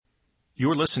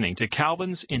You're listening to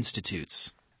Calvin's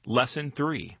Institutes, Lesson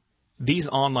 3. These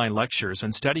online lectures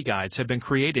and study guides have been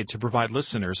created to provide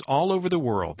listeners all over the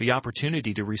world the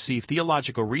opportunity to receive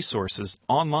theological resources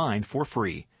online for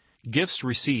free. Gifts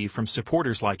received from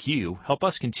supporters like you help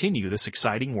us continue this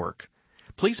exciting work.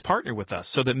 Please partner with us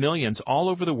so that millions all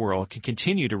over the world can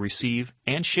continue to receive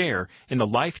and share in the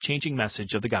life-changing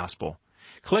message of the gospel.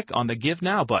 Click on the Give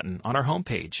Now button on our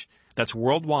homepage. That's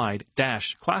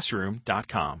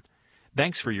worldwide-classroom.com.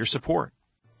 Thanks for your support.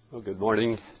 Well, good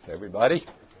morning, everybody.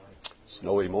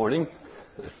 Snowy morning.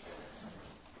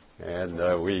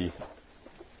 And we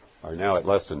are now at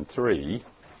Lesson 3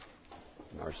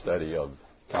 in our study of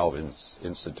Calvin's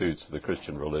Institutes of the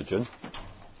Christian Religion.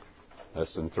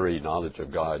 Lesson 3, Knowledge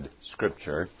of God,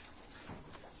 Scripture.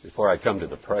 Before I come to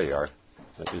the prayer,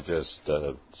 let me just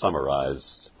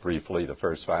summarize briefly the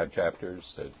first 5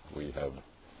 chapters that we have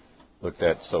looked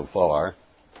at so far.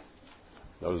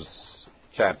 Those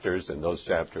chapters,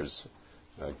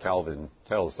 Calvin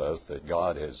tells us that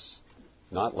God has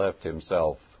not left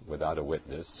himself without a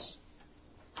witness.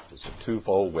 It's a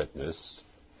twofold witness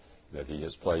that he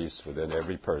has placed within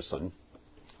every person.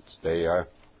 It's there,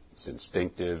 it's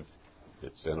instinctive,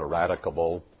 it's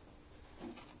ineradicable.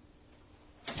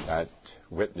 That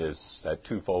witness, that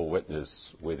twofold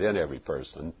witness within every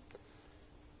person,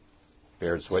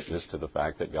 bears witness to the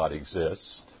fact that God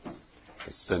exists.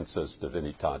 The sensus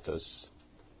divinitatis.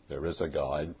 There is a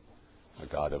God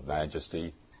of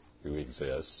majesty who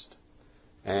exists.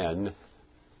 And the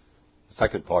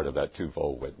second part of that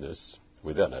twofold witness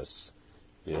within us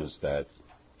is that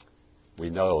we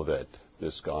know that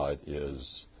this God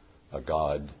is a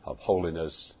God of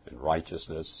holiness and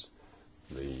righteousness.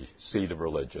 The seed of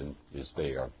religion is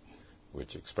there,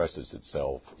 which expresses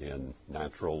itself in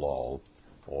natural law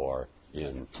or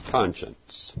in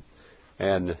conscience.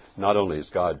 And not only has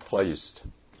God placed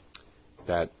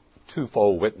that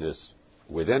twofold witness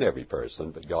within every person,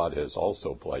 but God has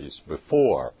also placed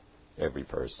before every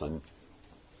person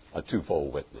a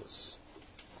twofold witness.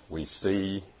 We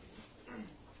see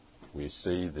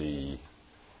the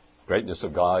greatness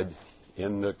of God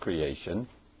in the creation,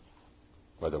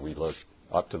 whether we look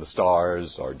up to the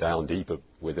stars or down deep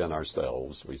within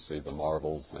ourselves. We see the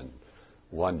marvels and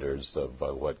wonders of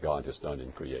what God has done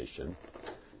in creation.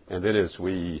 And then as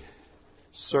we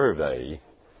survey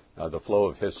the flow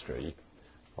of history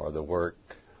or the work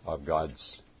of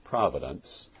God's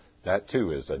providence, that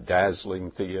too is a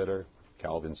dazzling theater,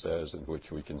 Calvin says, in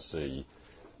which we can see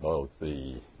both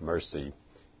the mercy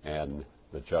and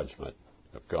the judgment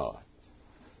of God.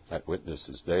 That witness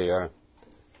is there.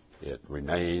 It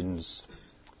remains,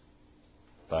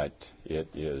 but it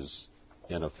is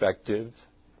ineffective,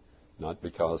 not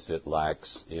because it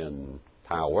lacks in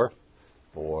power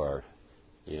or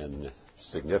in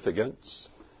significance,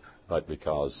 but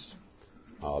because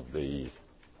of the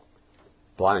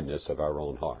blindness of our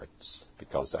own hearts,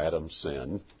 because Adam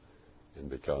sinned, and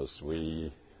because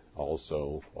we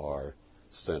also are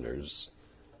sinners.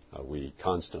 We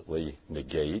constantly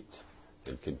negate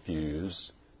and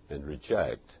confuse and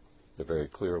reject the very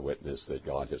clear witness that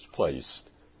God has placed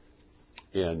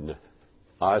in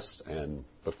us and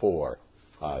before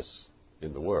us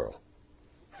in the world.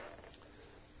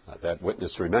 That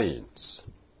witness remains,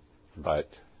 but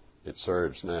it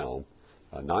serves now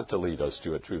not to lead us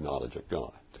to a true knowledge of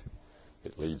God.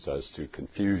 It leads us to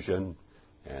confusion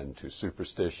and to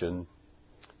superstition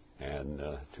and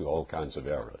to all kinds of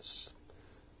errors.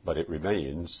 But it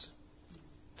remains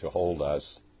to hold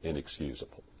us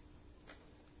inexcusable.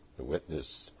 The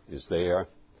witness is there,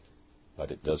 but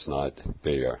it does not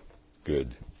bear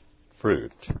good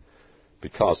fruit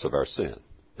because of our sin.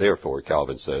 Therefore,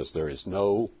 Calvin says, there is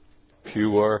no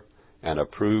pure and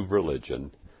approved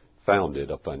religion founded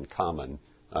upon common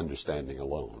understanding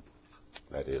alone.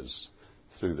 That is,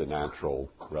 through the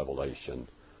natural revelation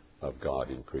of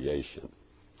God in creation.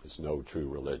 There's no true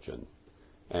religion.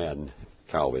 And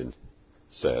Calvin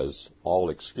says,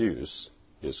 all excuse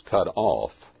is cut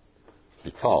off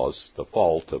because the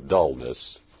fault of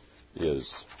dullness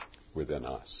is within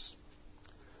us.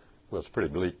 Well, it's a pretty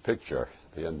bleak picture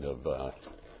at the end of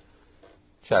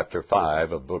Chapter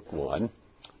 5 of Book 1,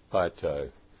 but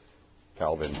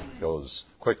Calvin goes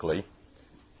quickly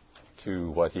to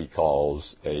what he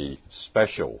calls a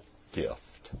special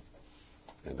gift,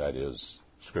 and that is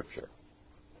Scripture.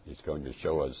 He's going to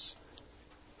show us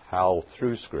how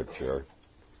through Scripture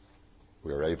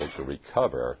we are able to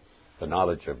recover the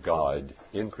knowledge of God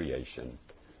in creation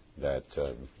that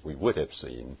we would have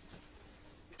seen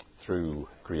through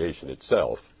creation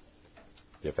itself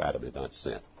if Adam had not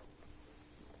sinned.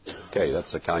 Okay,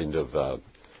 that's a kind of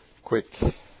quick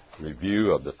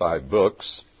review of the 5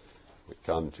 books, we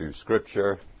come to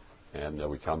Scripture, and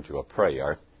we come to a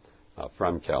prayer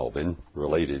from Calvin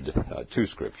related to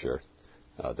Scripture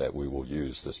that we will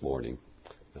use this morning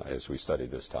as we study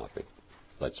this topic.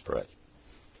 Let's pray.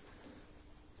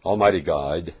 Almighty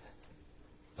God,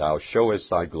 Thou showest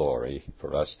Thy glory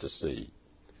for us to see,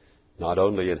 not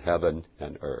only in heaven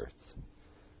and earth,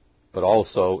 but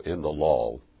also in the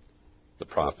law, the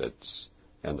prophets,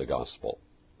 and the gospel,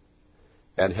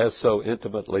 and hast so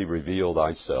intimately revealed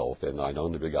Thyself in Thine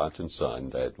only begotten Son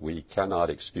that we cannot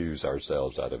excuse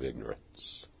ourselves out of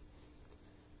ignorance.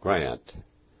 Grant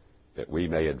that we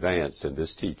may advance in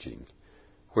this teaching,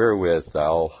 wherewith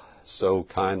Thou so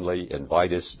kindly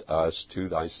invitest us to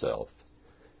Thyself,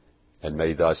 and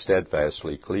may thus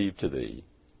steadfastly cleave to Thee,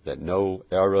 that no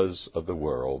errors of the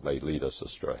world may lead us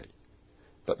astray,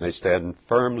 but may stand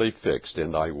firmly fixed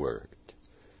in Thy word,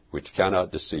 which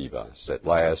cannot deceive us, at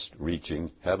last reaching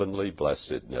heavenly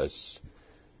blessedness,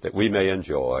 that we may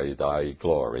enjoy Thy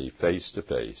glory face to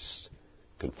face,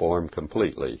 conform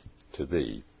completely to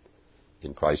Thee.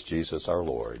 In Christ Jesus our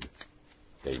Lord.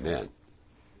 Amen.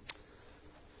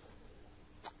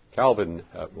 Calvin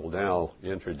will now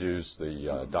introduce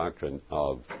the doctrine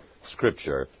of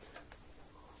Scripture,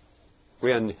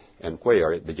 when and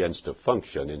where it begins to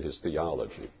function in his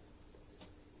theology.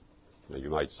 Now, you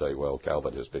might say, well,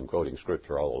 Calvin has been quoting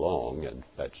Scripture all along, and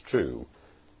that's true,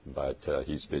 but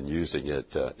he's been using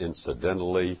it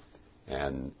incidentally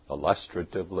and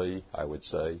illustratively, I would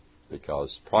say,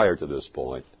 because prior to this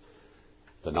point,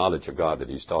 the knowledge of God that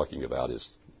he's talking about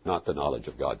is not the knowledge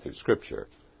of God through Scripture,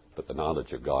 but the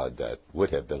knowledge of God that would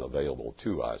have been available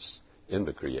to us in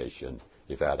the creation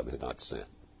if Adam had not sinned.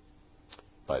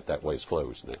 But that ways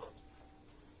flows now.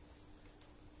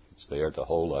 It's there to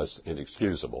hold us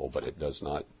inexcusable, but it does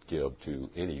not give to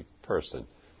any person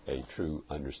a true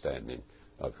understanding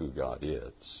of who God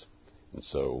is. And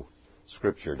so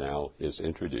Scripture now is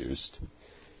introduced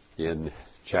in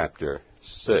chapter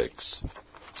 6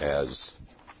 as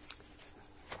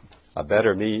a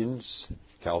better means,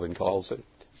 Calvin calls it,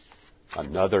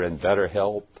 another and better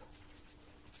help,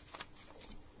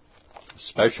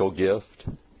 special gift,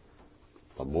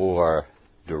 a more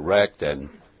direct and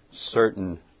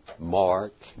certain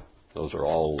mark. Those are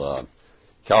all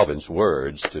Calvin's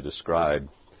words to describe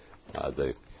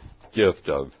the gift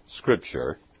of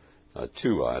Scripture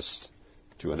to us,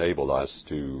 to enable us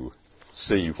to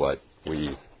see what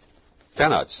we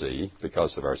cannot see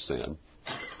because of our sin,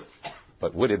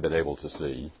 but would have been able to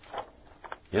see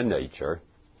in nature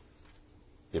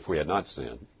if we had not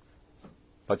sinned,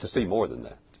 but to see more than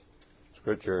that.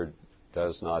 Scripture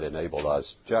does not enable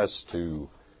us just to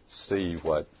see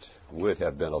what would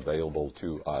have been available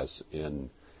to us in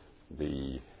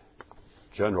the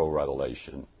general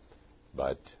revelation,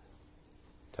 but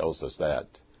tells us that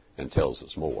and tells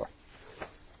us more.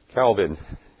 Calvin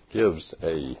gives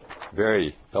a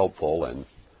very helpful and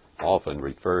often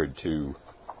referred to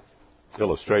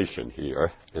illustration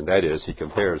here, and that is he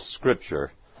compares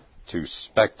Scripture to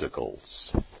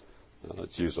spectacles. Now,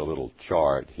 let's use a little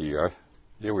chart here.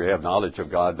 Here we have knowledge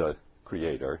of God the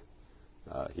Creator.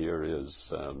 Here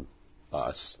is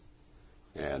us,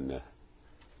 and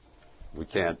we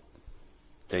can't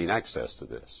gain access to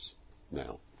this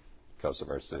now because of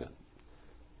our sin.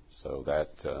 So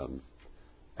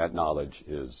that knowledge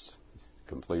is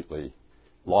completely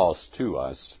lost to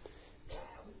us,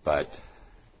 but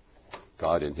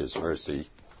God in His mercy,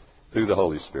 through the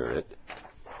Holy Spirit,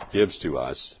 gives to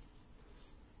us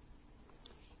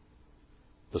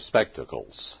the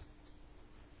spectacles.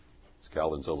 It's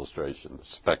Calvin's illustration, the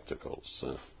spectacles.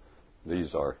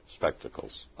 These are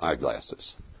spectacles,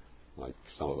 eyeglasses, like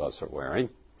some of us are wearing.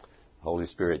 The Holy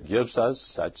Spirit gives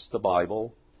us, that's the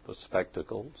Bible, the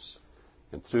spectacles.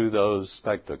 And through those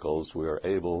spectacles we are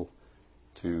able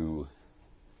to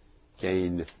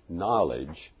gain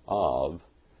knowledge of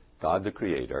God the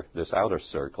Creator. This outer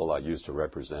circle I use to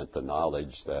represent the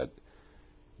knowledge that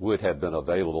would have been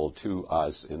available to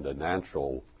us in the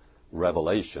natural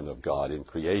revelation of God in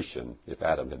creation if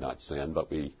Adam had not sinned.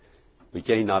 But we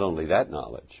gain not only that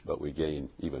knowledge, but we gain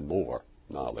even more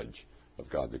knowledge of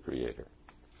God the Creator.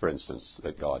 For instance,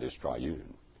 that God is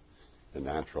triune. The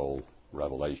natural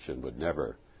revelation would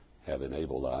never have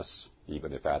enabled us,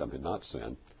 even if Adam had not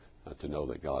sinned, to know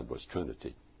that God was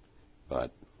Trinity.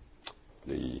 But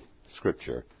the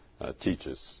Scripture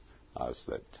teaches us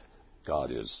that God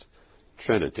is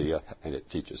Trinity, and it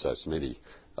teaches us many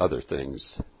other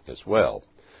things as well.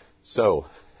 So,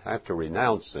 after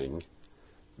renouncing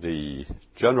the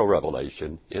general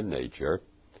revelation in nature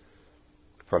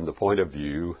from the point of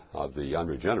view of the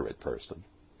unregenerate person,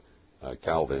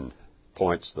 Calvin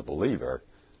points the believer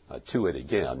to it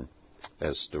again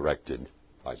as directed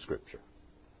by Scripture.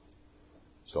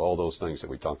 So all those things that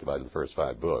we talked about in the first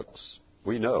 5 books,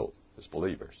 we know as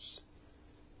believers.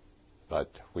 But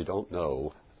we don't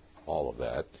know all of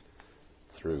that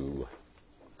through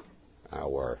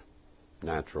our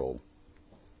natural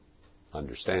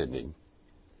understanding,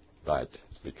 but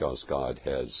because God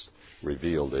has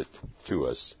revealed it to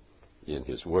us in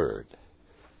His Word.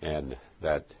 And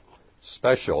that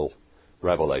special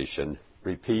revelation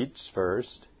repeats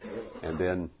first and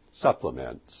then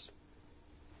supplements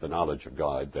the knowledge of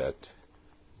God that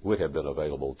would have been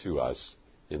available to us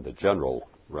in the general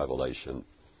revelation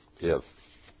if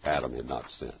Adam had not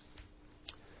sinned.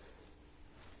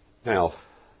 Now,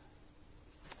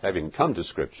 having come to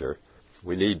Scripture,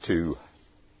 we need to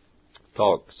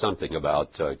talk something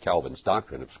about Calvin's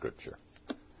doctrine of Scripture.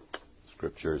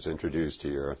 Scripture is introduced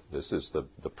here. This is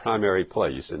the primary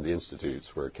place in the Institutes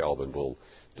where Calvin will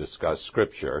discuss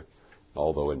Scripture,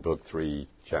 although in Book 3,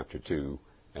 Chapter 2,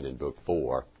 and in Book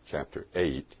 4, Chapter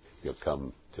 8, he'll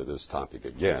come to this topic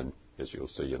again, as you'll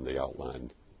see in the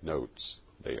outlined notes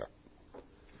there.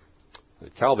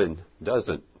 Calvin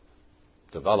doesn't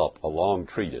develop a long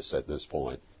treatise at this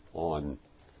point on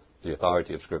the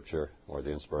authority of Scripture or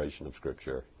the inspiration of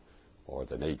Scripture or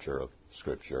the nature of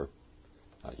Scripture.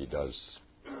 He does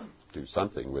do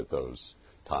something with those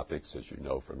topics, as you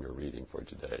know from your reading for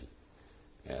today.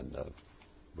 And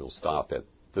we'll stop at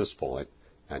this point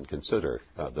and consider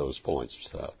those points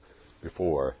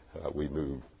before we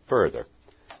move further,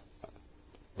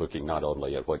 looking not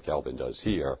only at what Calvin does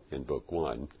here in Book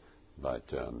 1,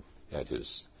 but at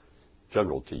his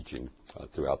general teaching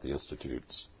throughout the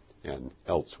Institutes and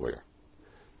elsewhere.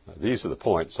 These are the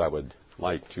points I would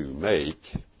like to make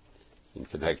in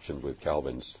connection with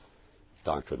Calvin's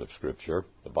doctrine of Scripture.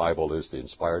 The Bible is the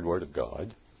inspired Word of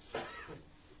God.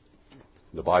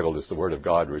 The Bible is the Word of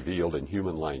God revealed in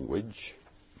human language.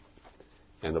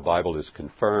 And the Bible is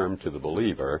confirmed to the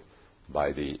believer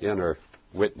by the inner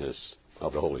witness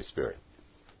of the Holy Spirit.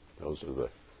 Those are the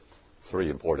 3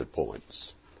 important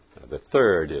points. The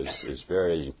third is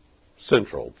very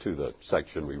central to the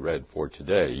section we read for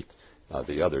today.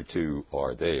 The other 2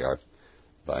 are there,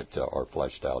 but are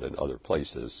fleshed out in other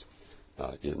places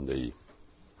in the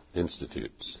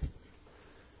Institutes.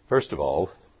 First of all,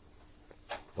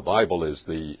 the Bible is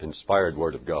the inspired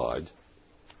Word of God.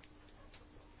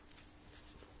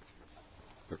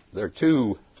 There are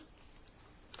 2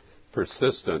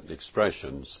 persistent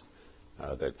expressions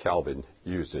that Calvin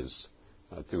uses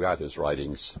throughout his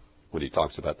writings when he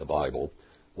talks about the Bible.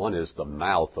 One is the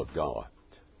mouth of God.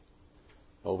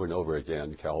 Over and over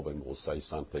again, Calvin will say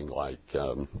something like,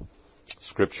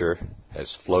 Scripture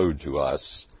has flowed to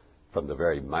us from the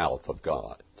very mouth of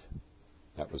God.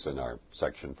 That was in our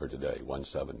section for today,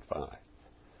 175.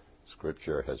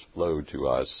 Scripture has flowed to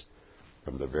us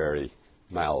from the very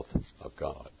mouth of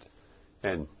God.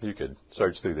 And you could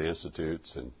search through the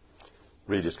Institutes and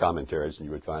read his commentaries, and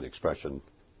you would find expression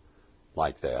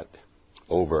like that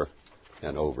over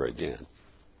and over again.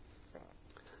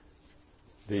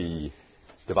 The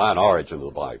divine origin of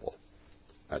the Bible.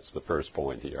 That's the first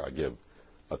point here. I give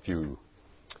a few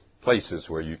places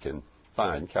where you can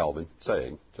find Calvin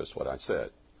saying just what I said.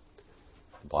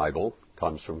 The Bible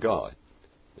comes from God.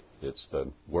 It's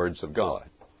the words of God,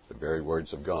 the very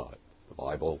words of God. The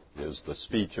Bible is the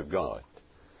speech of God.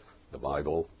 The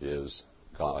Bible is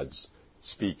God's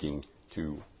speaking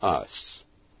to us.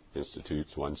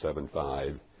 Institutes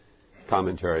 175,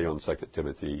 commentary on 2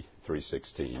 Timothy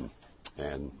 3:16,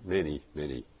 and many,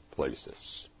 many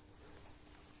places.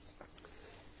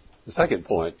 The second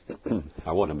point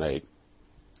I want to make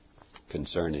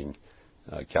concerning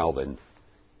Calvin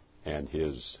and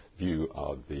his view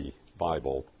of the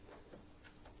Bible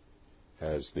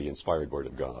as the inspired Word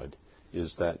of God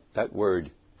is that that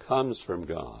Word comes from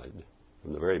God,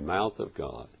 from the very mouth of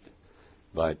God,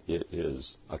 but it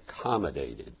is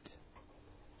accommodated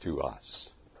to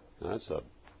us. Now,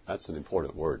 that's an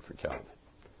important word for Calvin.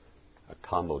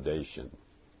 Accommodation.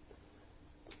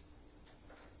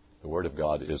 The Word of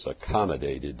God is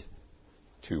accommodated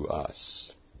to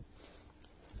us.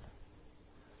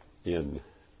 In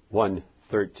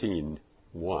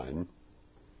 1:13:1,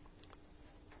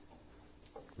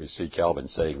 we see Calvin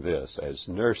saying this, as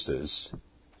nurses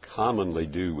commonly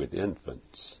do with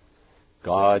infants,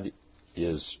 God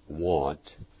is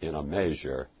wont in a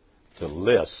measure to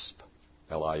lisp,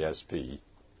 L-I-S-P,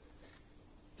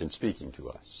 in speaking to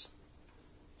us.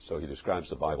 So he describes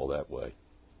the Bible that way,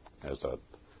 as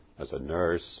a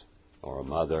nurse or a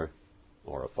mother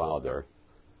or a father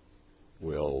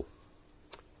will,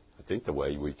 I think the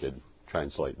way we could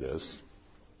translate this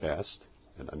best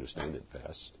and understand it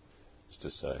best is to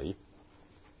say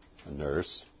a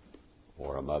nurse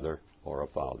or a mother or a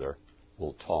father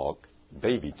will talk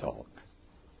baby talk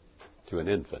to an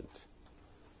infant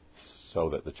so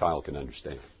that the child can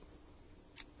understand.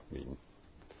 I mean,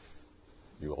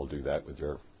 you all do that with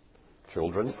your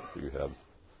children. If you have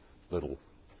little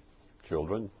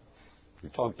children, you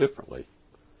talk differently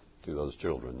to those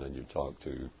children than you talk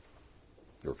to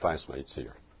your classmates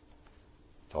here.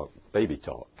 Talk baby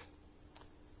talk.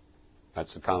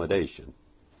 That's accommodation.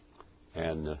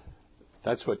 And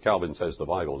that's what Calvin says the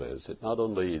Bible is. It not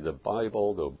only the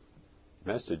Bible, the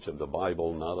message of the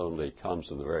Bible not only comes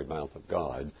from the very mouth of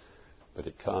God, but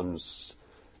it comes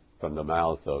from the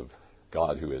mouth of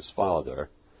God who is Father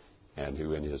and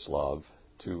who in his love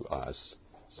to us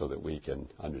so that we can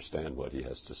understand what he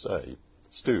has to say,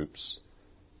 stoops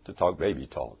to talk baby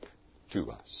talk to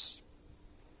us.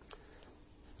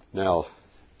 Now,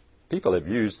 people have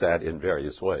used that in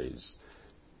various ways.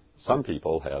 Some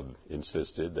people have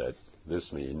insisted that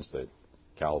this means that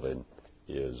Calvin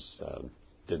is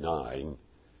denying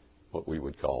what we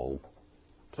would call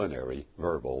plenary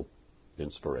verbal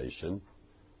inspiration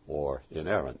or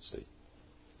inerrancy.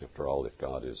 After all, if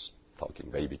God is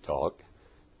talking baby talk,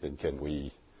 then can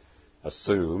we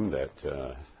assume that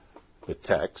the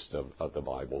text of the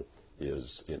Bible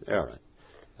is inerrant?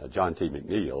 John T.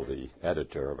 McNeil, the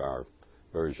editor of our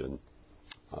version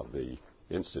of the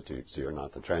Institutes here,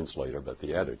 not the translator, but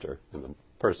the editor, and the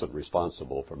person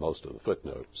responsible for most of the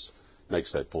footnotes,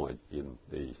 makes that point in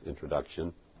the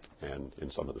introduction and in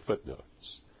some of the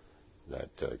footnotes, that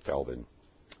Calvin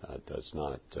does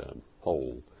not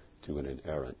hold to an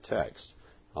inerrant text.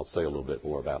 I'll say a little bit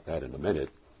more about that in a minute,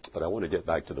 but I want to get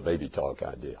back to the baby talk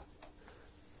idea.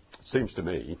 It seems to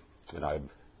me, and I've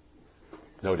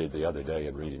noted the other day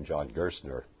in reading John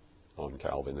Gerstner on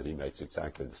Calvin, that he makes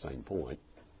exactly the same point,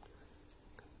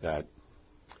 that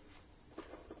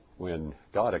when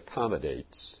God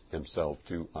accommodates himself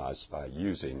to us by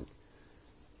using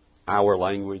our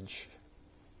language,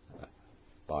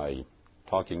 by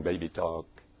talking baby talk,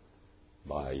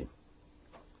 by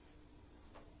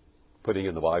putting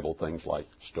in the Bible things like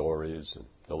stories and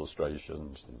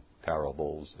illustrations and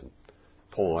parables and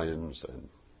poems and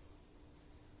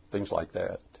things like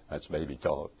that, that's baby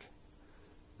talk,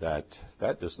 that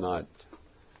does not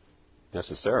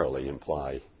necessarily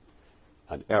imply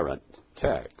an errant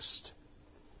text.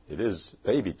 It is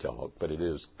baby talk, but it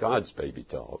is God's baby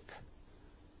talk.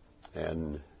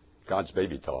 And God's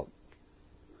baby talk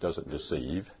doesn't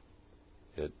deceive.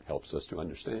 It helps us to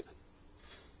understand.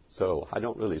 So I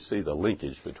don't really see the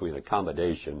linkage between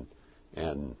accommodation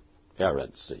and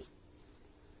errancy.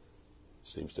 It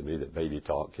seems to me that baby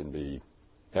talk can be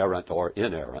errant or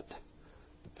inerrant,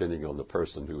 depending on the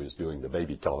person who is doing the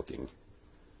baby talking.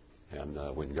 And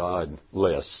when God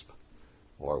lisps,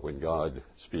 or when God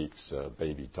speaks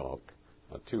baby talk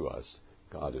to us,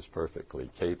 God is perfectly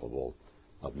capable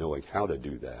of knowing how to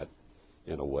do that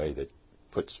in a way that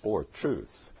puts forth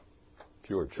truth,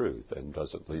 pure truth, and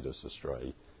doesn't lead us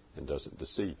astray and doesn't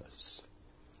deceive us.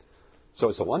 So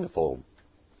it's a wonderful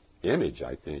image,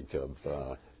 I think,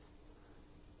 of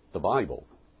the Bible.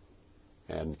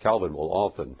 And Calvin will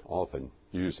often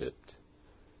use it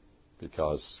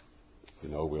because,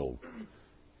 we'll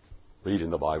read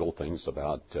in the Bible things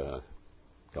about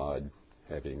God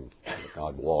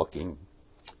walking,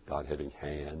 God having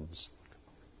hands,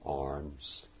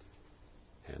 arms,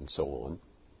 and so on.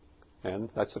 And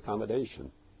that's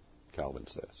accommodation, Calvin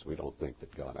says. We don't think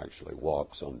that God actually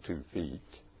walks on 2 feet,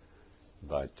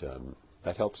 but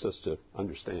that helps us to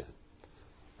understand.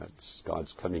 That's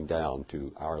God's coming down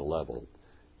to our level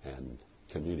and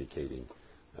communicating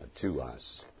to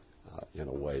us in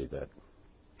a way that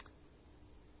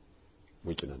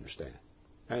we can understand.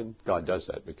 And God does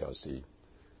that because He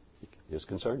is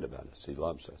concerned about us. He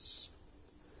loves us.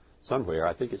 Somewhere,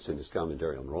 I think it's in his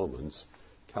commentary on Romans,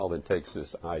 Calvin takes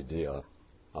this idea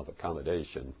of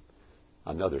accommodation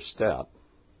another step,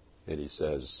 and he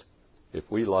says, if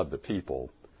we love the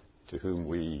people to whom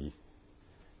we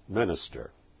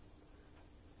minister,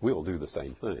 we will do the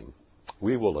same thing.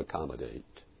 We will accommodate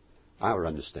our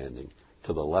understanding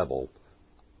to the level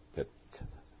that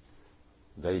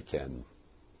they can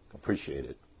appreciate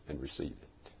it and receive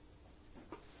it.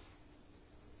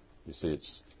 You see,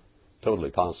 it's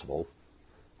totally possible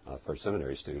for a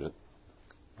seminary student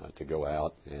to go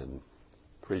out and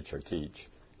preach or teach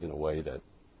in a way that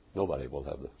nobody will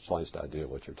have the slightest idea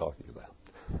what you're talking about.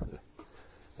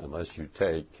 Unless you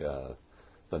take the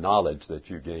knowledge that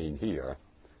you gain here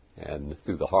and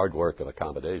through the hard work of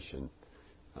accommodation,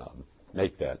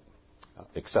 make that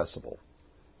accessible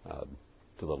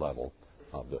to the level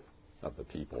of the of the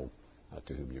people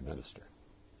to whom you minister.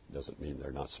 It doesn't mean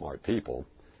they're not smart people,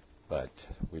 but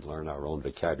we learn our own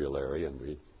vocabulary and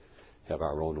we have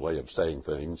our own way of saying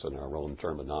things and our own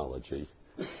terminology.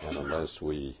 And unless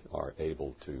we are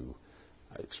able to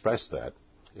express that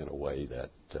in a way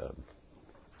that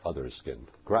others can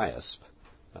grasp,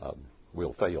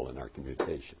 we'll fail in our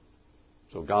communication.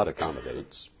 So God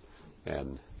accommodates,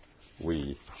 and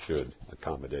we should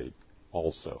accommodate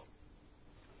also.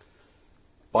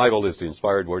 Bible is the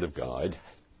inspired Word of God.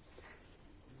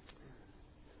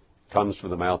 Comes from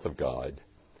the mouth of God.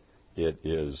 It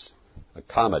is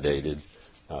accommodated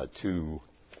to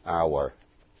our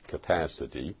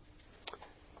capacity.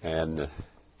 And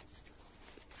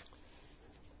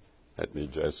let me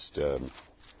just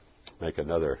make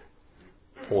another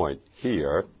point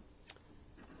here.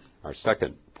 Our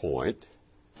second point,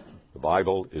 the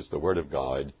Bible is the Word of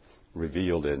God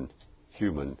revealed in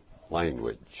human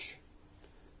language.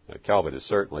 Now, Calvin is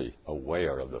certainly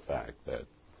aware of the fact that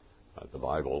the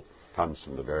Bible comes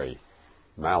from the very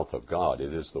mouth of God.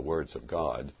 It is the words of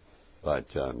God. But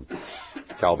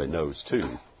Calvin knows, too,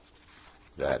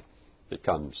 that it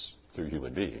comes through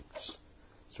human beings.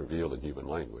 It's revealed in human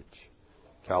language.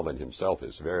 Calvin himself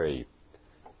is very,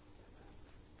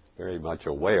 very much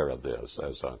aware of this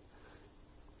as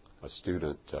a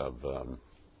student of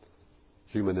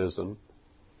humanism,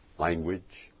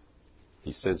 language.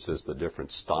 He senses the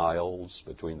different styles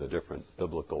between the different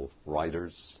biblical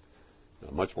writers,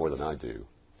 much more than I do.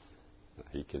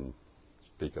 He can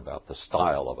speak about the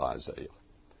style of Isaiah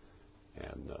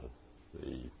and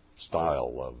the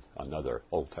style of another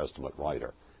Old Testament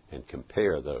writer and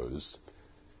compare those,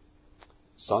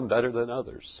 some better than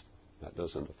others. That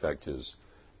doesn't affect his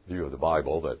view of the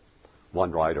Bible, that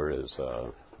one writer is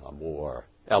a more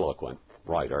eloquent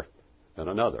writer than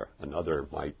another. Another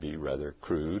might be rather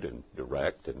crude and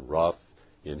direct and rough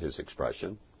in his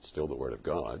expression, still the Word of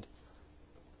God.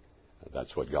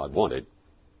 That's what God wanted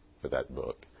for that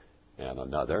book. And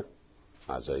another,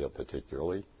 Isaiah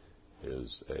particularly,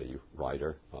 is a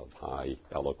writer of high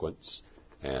eloquence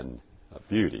and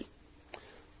beauty.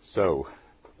 So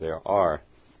there are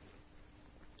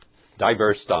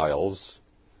diverse styles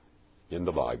in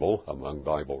the Bible among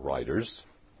Bible writers.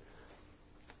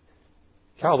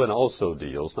 Calvin also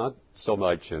deals, not so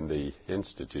much in the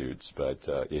Institutes, but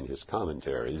in his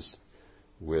commentaries,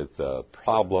 with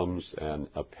problems and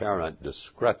apparent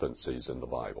discrepancies in the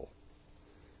Bible.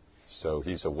 So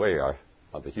he's aware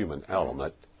of the human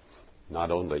element, not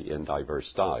only in diverse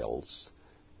styles,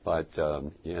 but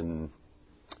in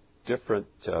different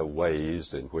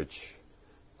ways in which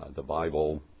the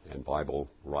Bible and Bible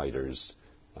writers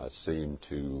seem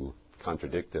to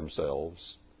contradict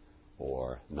themselves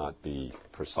or not be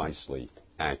precisely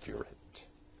accurate.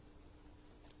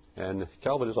 And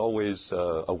Calvin is always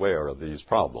aware of these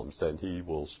problems, and he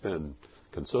will spend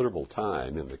considerable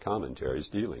time in the commentaries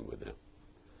dealing with them.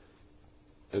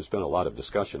 There's been a lot of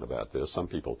discussion about this. Some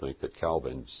people think that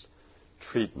Calvin's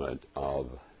treatment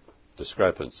of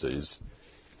discrepancies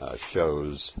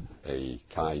shows a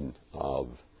kind of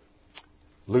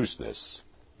looseness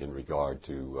in regard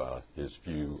to his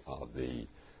view of the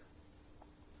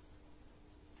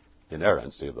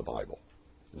inerrancy of the Bible.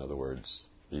 In other words,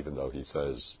 even though he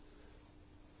says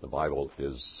the Bible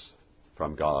is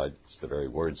from God, it's the very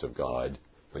words of God,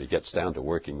 when he gets down to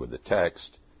working with the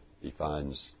text, he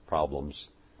finds problems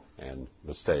and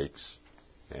mistakes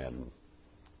and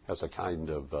has a kind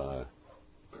of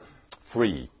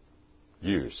free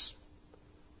use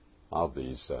of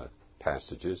these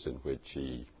passages in which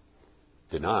he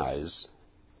denies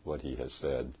what he has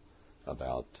said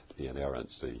about the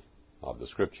inerrancy of the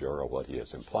Scripture, or what he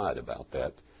has implied about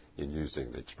that in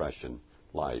using the expression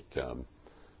like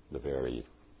the very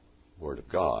Word of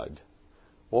God.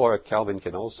 Or Calvin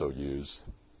can also use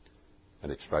an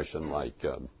expression like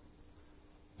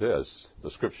this: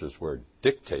 the Scriptures were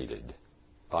dictated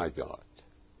by God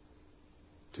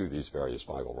to these various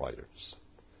Bible writers.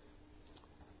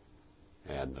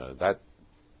 And that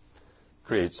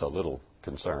creates a little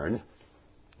concern,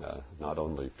 not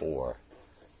only for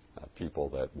people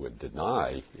that would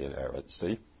deny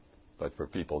inerrancy, but for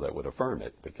people that would affirm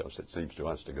it, because it seems to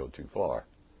us to go too far.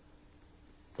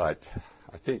 But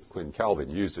I think when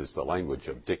Calvin uses the language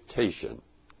of dictation,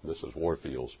 this is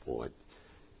Warfield's point,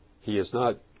 he is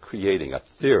not creating a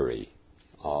theory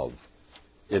of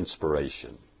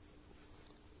inspiration,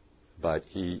 but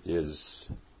he is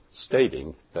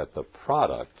stating that the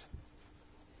product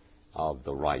of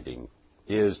the writing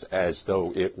is as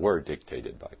though it were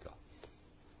dictated by God.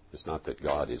 It's not that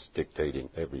God is dictating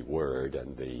every word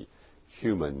and the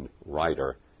human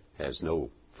writer has no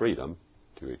freedom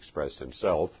to express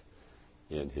himself,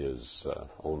 in his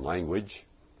own language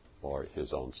or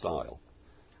his own style.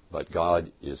 But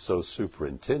God is so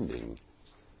superintending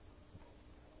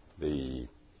the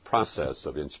process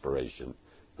of inspiration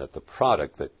that the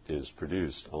product that is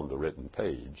produced on the written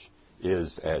page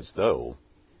is as though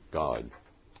God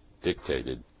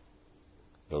dictated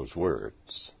those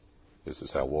words. This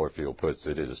is how Warfield puts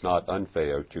it. It is not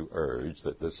unfair to urge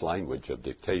that this language of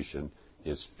dictation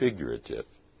is figurative,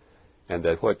 and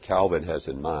that what Calvin has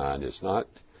in mind is not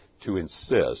to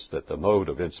insist that the mode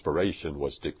of inspiration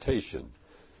was dictation,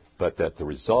 but that the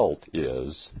result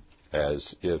is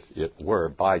as if it were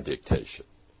by dictation.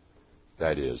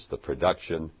 That is, the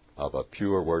production of a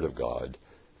pure Word of God,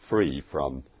 free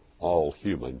from all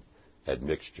human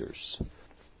admixtures.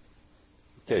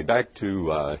 Okay, back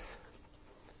to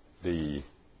the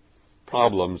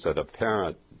problems and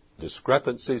apparent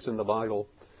discrepancies in the Bible.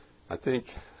 I think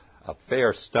a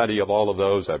fair study of all of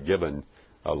those, I've given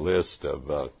a list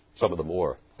of some of the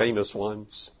more famous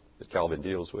ones that Calvin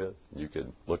deals with. You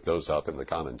can look those up in the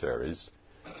commentaries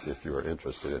if you're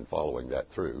interested in following that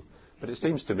through. But it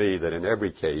seems to me that in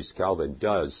every case, Calvin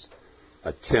does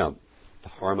attempt to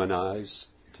harmonize,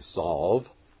 to solve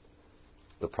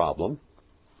the problem.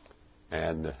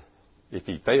 And if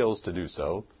he fails to do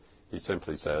so, he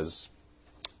simply says,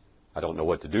 I don't know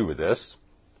what to do with this.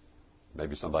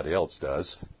 Maybe somebody else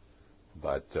does.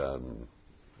 But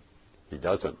he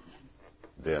doesn't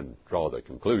then draw the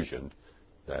conclusion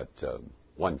that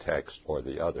one text or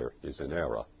the other is in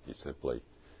error. He simply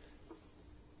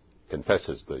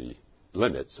confesses the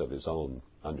limits of his own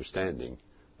understanding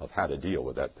of how to deal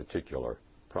with that particular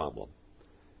problem.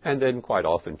 And then quite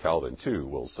often Calvin, too,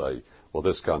 will say, well,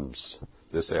 this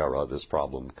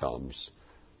problem comes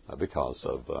because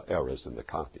of errors in the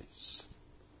copies.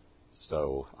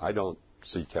 So I don't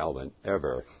see Calvin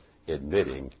ever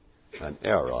admitting an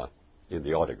error in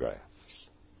the autographs,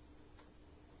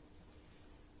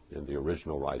 in the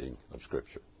original writing of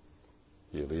Scripture.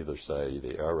 He'll either say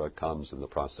the error comes in the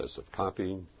process of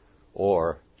copying,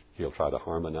 or he'll try to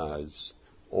harmonize,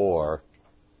 or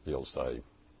he'll say,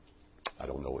 I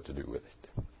don't know what to do with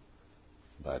it.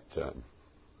 But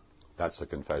that's a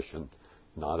confession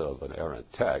not of an errant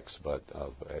text, but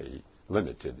of a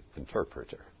limited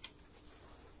interpreter.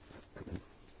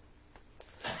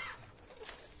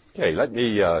 Okay, let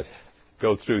me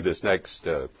go through this next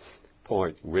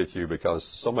point with you, because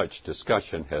so much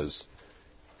discussion has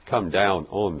come down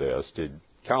on this. Did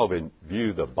Calvin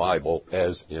view the Bible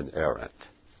as inerrant?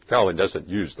 Calvin doesn't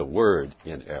use the word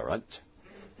inerrant.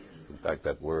 In fact,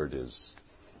 that word is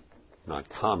not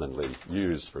commonly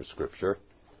used for Scripture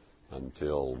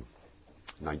until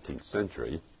 19th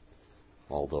century,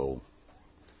 although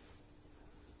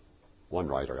one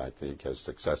writer, I think, has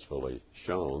successfully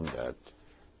shown that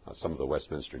some of the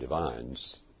Westminster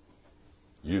divines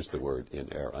use the word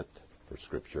inerrant for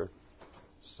Scripture.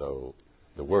 So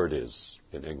the word is,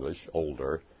 in English,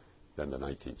 older than the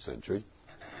 19th century.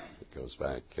 It goes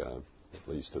back at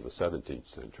least to the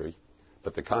 17th century.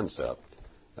 But the concept,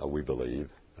 we believe,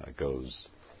 goes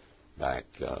back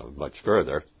much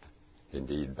further,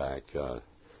 indeed back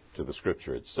to the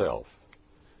Scripture itself.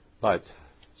 But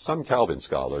some Calvin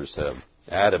scholars have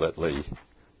adamantly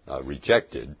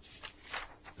rejected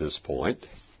this point.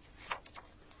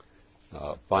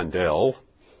 Bondel,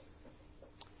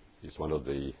 he's one of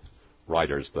the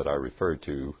writers that I referred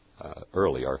to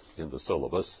earlier in the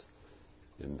syllabus.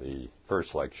 In the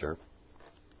first lecture,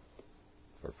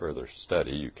 for further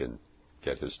study, you can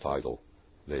get his title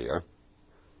there.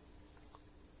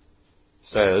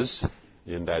 Says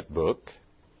in that book,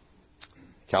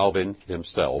 Calvin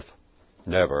himself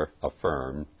never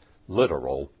affirmed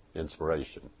literal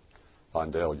inspiration.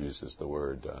 Bondel uses the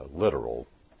word literal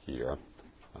here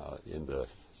in the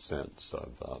sense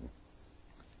of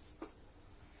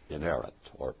inerrant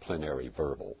or plenary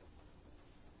verbal,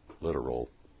 literal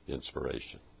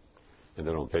inspiration. And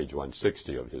then on page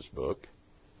 160 of his book,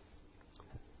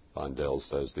 Bondel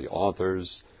says the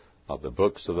authors of the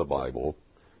books of the Bible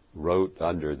wrote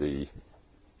under the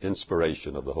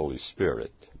inspiration of the Holy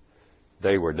Spirit.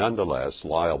 They were nonetheless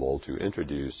liable to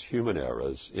introduce human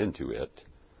errors into it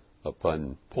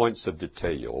upon points of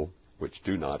detail which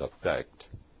do not affect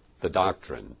the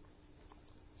doctrine.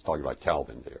 He's talking about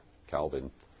Calvin there.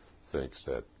 Calvin thinks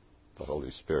that the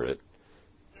Holy Spirit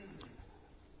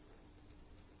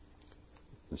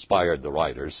inspired the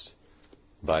writers,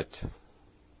 but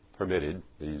permitted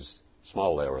these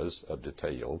small errors of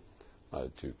detail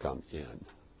to come in.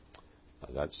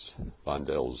 That's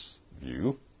Bondel's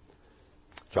view.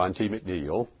 John T.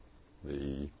 McNeil,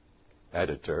 the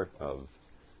editor of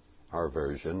our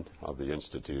version of the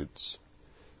Institute's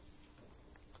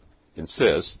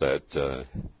insists that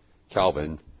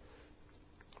Calvin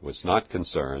was not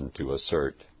concerned to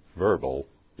assert verbal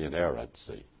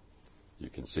inerrancy. You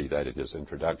can see that in his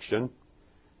introduction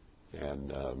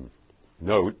and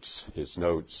his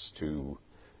notes to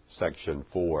section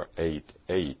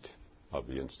 488 of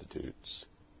the Institutes,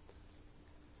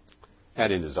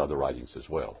 and in his other writings as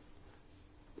well.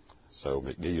 So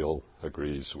McNeill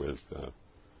agrees with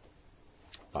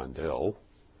Bondell.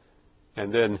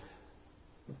 And then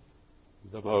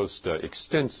the most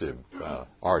extensive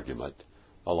argument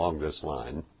along this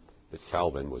line that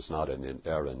Calvin was not an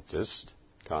inerrantist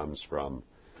comes from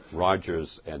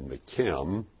Rogers and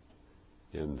McKim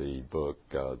in the book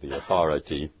The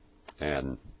Authority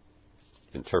and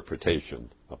Interpretation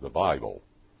of the Bible.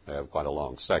 They have quite a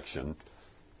long section,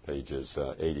 pages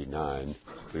 89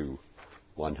 through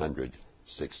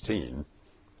 116,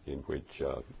 in which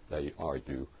they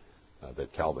argue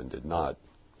that Calvin did not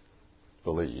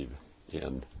believe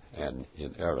in an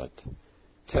inerrant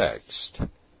text.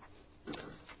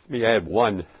 Let me add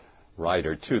one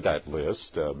writer to that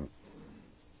list,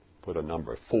 put a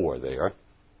number 4 there,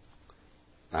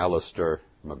 Alister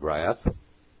McGrath,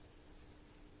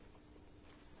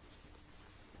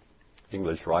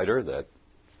 English writer that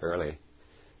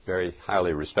very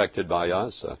highly respected by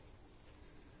us,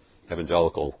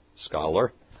 evangelical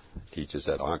scholar, teaches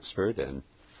at Oxford and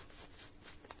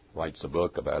writes a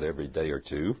book about every day or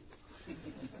two.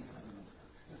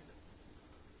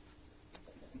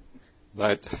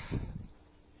 But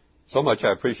so much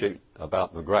I appreciate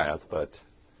about McGrath, but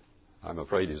I'm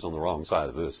afraid he's on the wrong side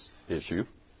of this issue.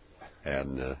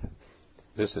 And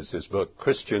this is his book,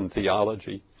 Christian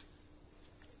Theology,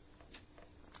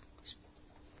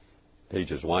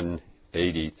 pages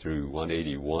 180 through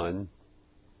 181.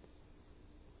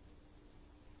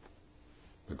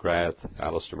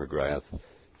 Alister McGrath,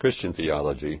 Christian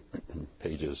Theology,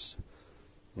 pages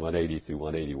 180 through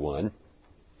 181.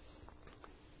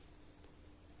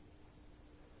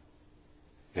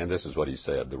 And this is what he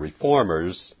said. The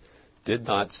Reformers did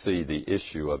not see the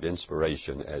issue of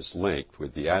inspiration as linked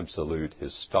with the absolute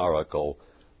historical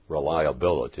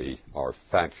reliability or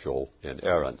factual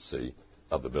inerrancy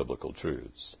of the biblical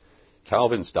truths.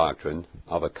 Calvin's doctrine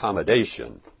of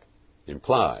accommodation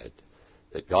implied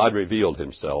that God revealed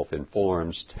himself in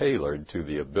forms tailored to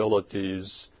the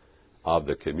abilities of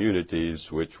the communities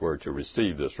which were to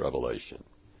receive this revelation.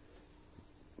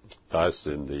 Thus,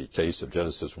 in the case of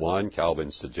Genesis 1,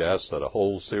 Calvin suggests that a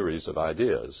whole series of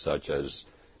ideas, such as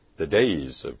the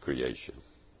days of creation,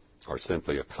 are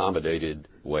simply accommodated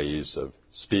ways of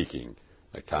speaking,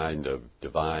 a kind of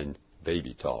divine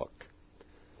baby talk.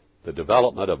 The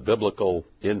development of biblical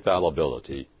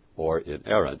infallibility or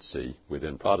inerrancy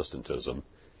within Protestantism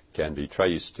can be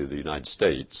traced to the United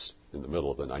States in the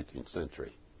middle of the 19th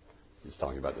century. He's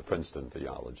talking about the Princeton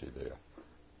theology there.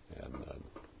 And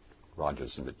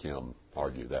Rogers and McKim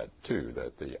argue that, too,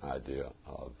 that the idea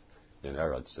of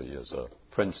inerrancy is a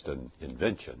Princeton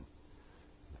invention.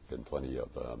 There have been plenty of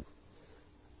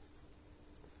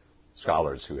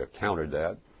scholars who have countered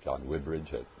that, John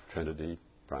Woodbridge at Trinity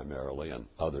primarily, and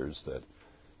others that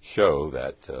show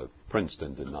that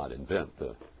Princeton did not invent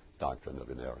the doctrine of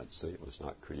inerrancy. It was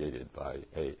not created by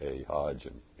A.A. Hodge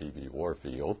and B.B.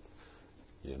 Warfield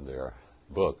in their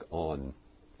book on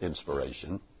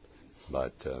inspiration,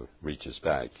 but reaches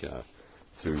back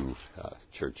through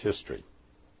church history.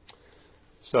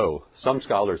 So some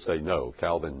scholars say no,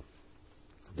 Calvin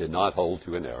did not hold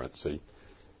to inerrancy,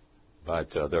 but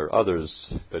there are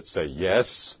others that say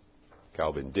yes,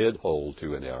 Calvin did hold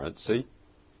to inerrancy.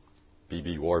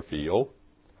 B.B. Warfield,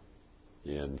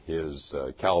 in his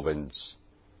Calvin's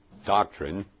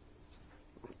Doctrine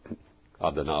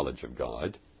of the Knowledge of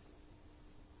God,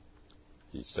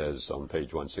 he says on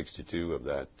page 162 of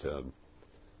that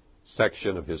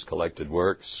section of his collected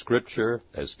works, Scripture,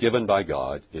 as given by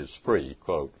God, is free,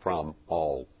 quote, from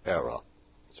all error.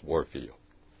 It's Warfield.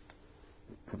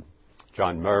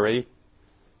 John Murray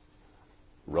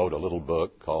wrote a little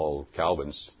book called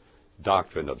Calvin's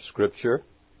Doctrine of Scripture,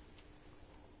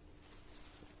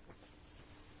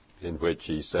 in which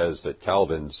he says that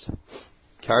Calvin's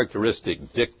characteristic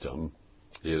dictum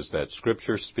is that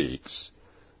Scripture speaks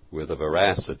with a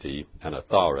veracity and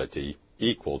authority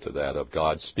equal to that of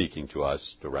God speaking to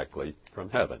us directly from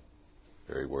heaven.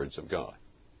 Very words of God.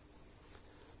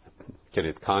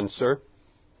 Kenneth Conser,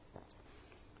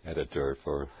 editor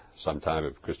for some time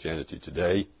of Christianity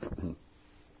Today,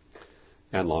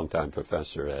 and longtime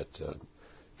professor at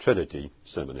Trinity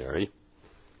Seminary,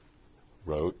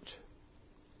 wrote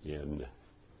in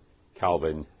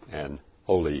Calvin and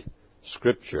Holy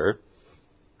Scripture,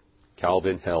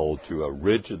 Calvin held to a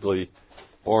rigidly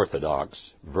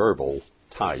orthodox verbal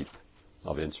type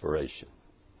of inspiration.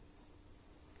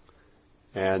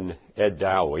 And Ed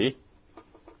Dowey,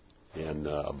 in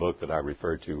a book that I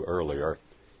referred to earlier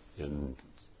in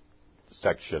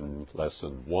section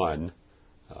lesson 1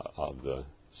 of the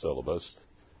syllabus,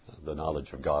 The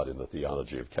Knowledge of God in the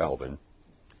Theology of Calvin,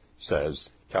 says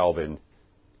Calvin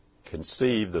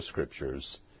conceived the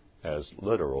Scriptures as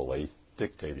literally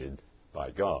dictated by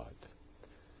God.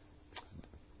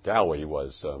 Dowey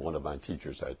was one of my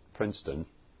teachers at Princeton,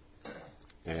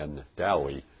 and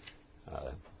Dowey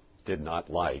did not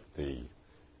like the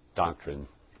doctrine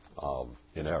of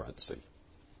inerrancy.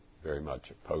 Very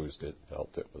much opposed it,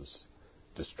 felt it was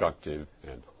destructive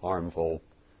and harmful,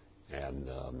 and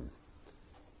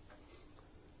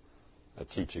a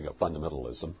teaching of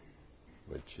fundamentalism,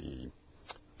 which he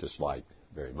disliked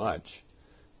very much.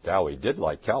 Dowey did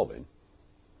like Calvin,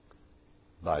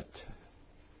 but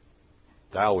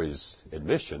Dowey's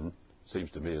admission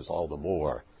seems to me is all the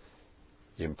more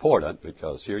important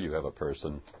because here you have a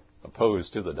person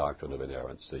opposed to the doctrine of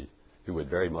inerrancy who would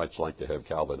very much like to have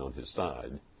Calvin on his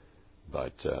side,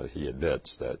 but he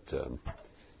admits that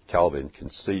Calvin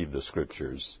conceived the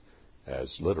Scriptures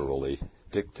as literally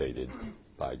dictated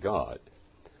by God.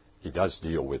 He does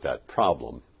deal with that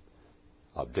problem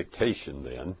of dictation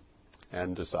then,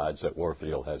 and decides that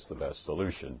Warfield has the best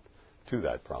solution to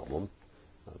that problem,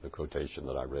 the quotation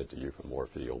that I read to you from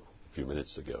Warfield a few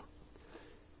minutes ago.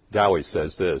 Dowey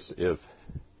says this: if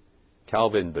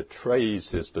Calvin betrays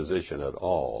his position at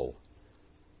all,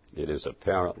 it is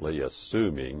apparently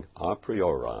assuming a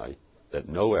priori that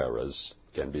no errors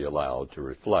can be allowed to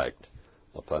reflect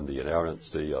upon the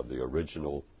inerrancy of the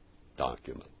original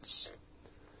documents.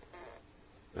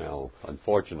 Now,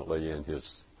 unfortunately, in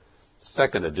his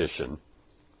second edition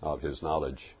of his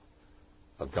Knowledge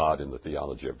of God in the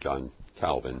Theology of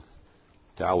Calvin,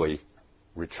 Dowey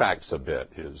retracts a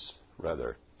bit his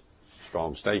rather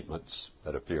strong statements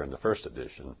that appear in the first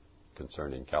edition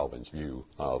concerning Calvin's view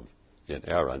of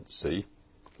inerrancy,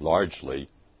 largely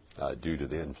due to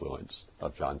the influence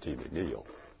of John T. McNeill.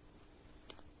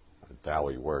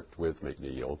 Dowey worked with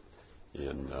McNeill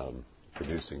in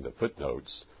producing the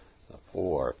footnotes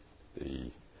for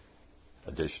the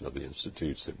edition of the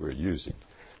Institutes that we're using.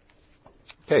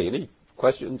 Okay, any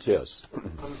questions? Yes. Are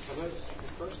those the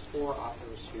first four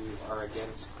authors who are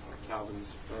against Calvin's,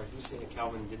 or who say that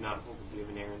Calvin did not hold the view of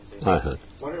inerrancy?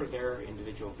 What are their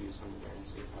individual views on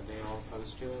inerrancy? Are they all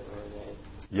opposed to it, or are they?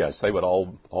 Yes, they would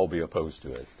all be opposed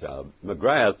to it.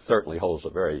 McGrath certainly holds a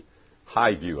very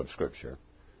high view of Scripture,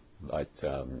 but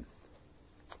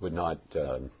would not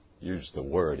use the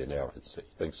word inerrancy.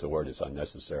 Thinks the word is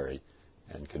unnecessary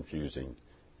and confusing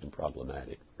and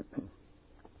problematic.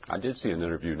 I did see an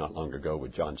interview not long ago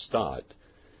with John Stott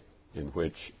in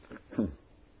which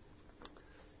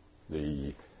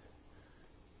the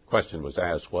question was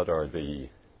asked, what are the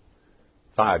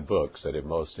 5 books that have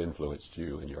most influenced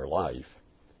you in your life?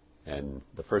 And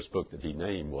the first book that he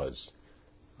named was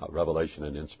Revelation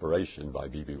and Inspiration by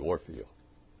B.B. Warfield,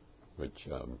 which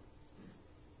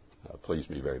pleased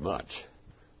me very much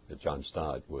that John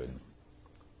Stott would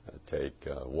take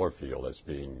Warfield as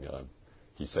being,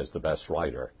 he says, the best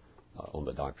writer on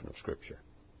the doctrine of Scripture.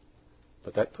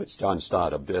 But that puts John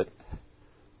Stott a bit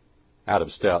out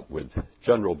of step with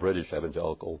general British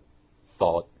evangelical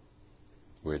thought,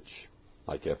 which,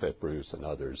 like F.F. Bruce and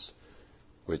others,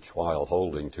 which, while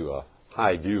holding to a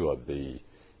high view of the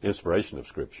inspiration of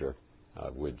Scripture,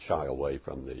 would shy away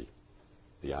from the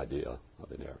idea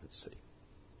of inerrancy.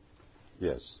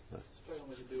 Yes? Struggling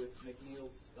with to do with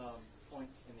McNeill's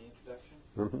point in the introduction,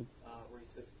 where he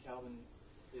said Calvin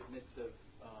admits of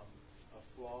a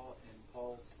flaw in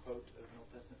Paul's quote of an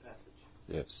Old Testament passage.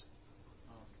 Yes.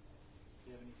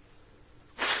 Do you have any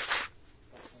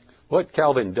thoughts on that? What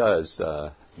Calvin does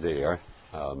there,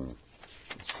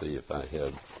 let's see if I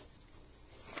have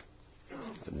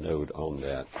a note on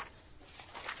that.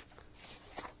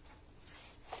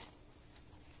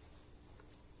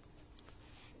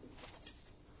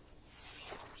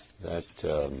 That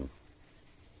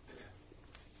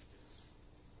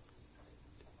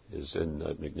is in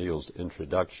McNeill's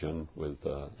introduction with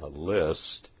a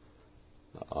list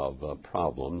of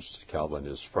problems. Calvin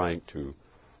is frank to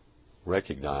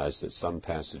recognize that some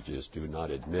passages do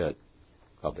not admit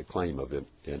of the claim of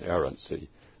inerrancy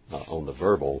on the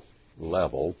verbal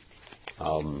level.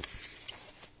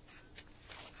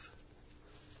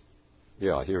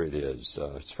 Here it is.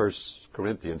 It's 1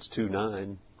 Corinthians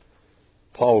 2:9.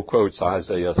 Paul quotes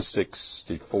Isaiah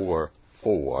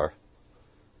 64:4.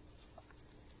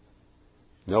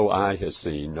 No eye has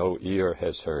seen, no ear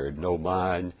has heard, no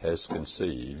mind has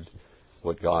conceived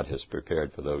what God has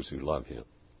prepared for those who love him.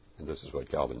 And this is what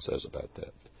Calvin says about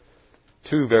that.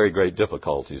 Two very great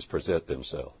difficulties present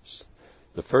themselves.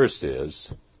 The first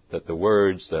is that the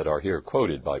words that are here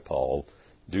quoted by Paul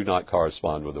do not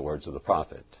correspond with the words of the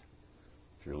prophet.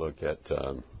 If you look at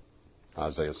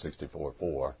Isaiah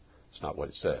 64:4, it's not what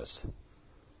it says.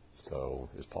 So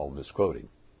is Paul misquoting?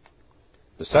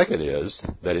 The second is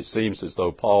that it seems as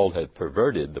though Paul had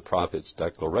perverted the prophet's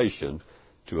declaration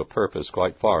to a purpose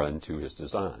quite foreign to his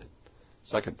design.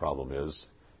 Second problem is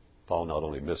Paul not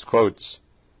only misquotes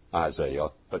Isaiah,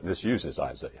 but misuses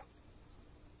Isaiah.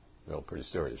 Well, pretty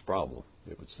serious problem,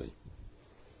 it would seem.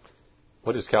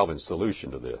 What is Calvin's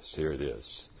solution to this? Here it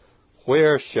is.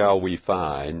 Where shall we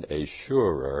find a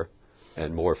surer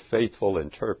and more faithful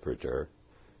interpreter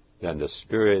than the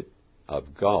Spirit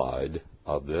of God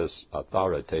of this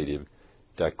authoritative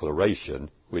declaration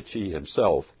which he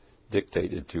himself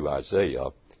dictated to Isaiah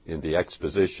in the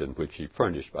exposition which he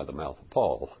furnished by the mouth of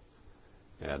Paul?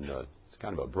 And it's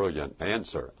kind of a brilliant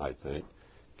answer, I think.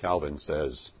 Calvin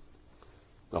says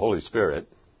the Holy Spirit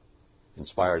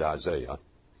inspired Isaiah,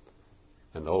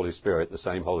 and the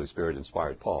same Holy Spirit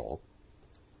inspired Paul,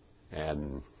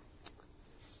 and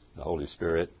the Holy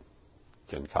Spirit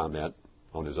can comment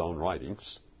on his own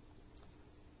writings,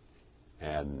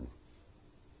 and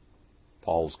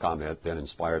Paul's comment, then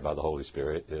inspired by the Holy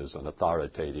Spirit, is an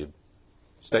authoritative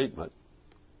statement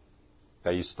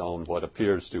based on what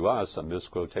appears to us a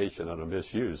misquotation and a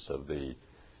misuse of the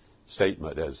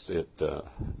statement as it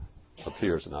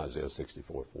appears in Isaiah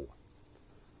 64:4.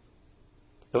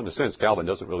 So in a sense, Calvin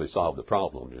doesn't really solve the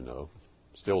problem,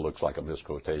 Still looks like a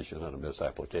misquotation and a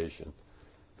misapplication.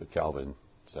 But Calvin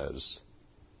says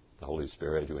the Holy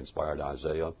Spirit who inspired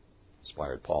Isaiah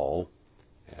inspired Paul,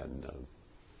 and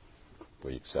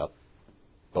we accept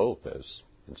both as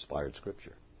inspired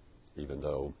Scripture, even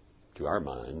though to our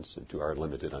minds and to our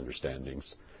limited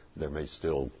understandings there may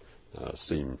still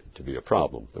seem to be a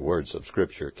problem. The words of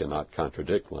Scripture cannot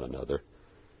contradict one another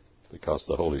because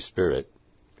the Holy Spirit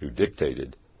who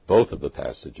dictated both of the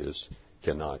passages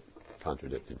cannot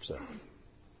contradict himself.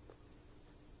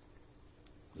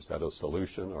 Is that a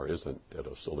solution or isn't it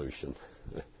a solution?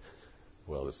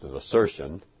 Well, it's an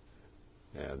assertion,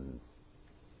 and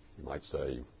you might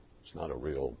say it's not a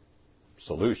real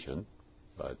solution,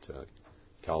 but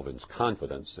Calvin's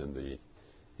confidence in the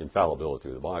infallibility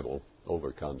of the Bible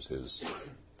overcomes his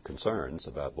concerns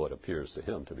about what appears to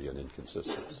him to be an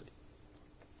inconsistency.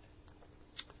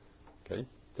 Okay,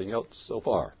 anything else so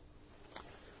far?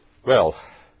 Well,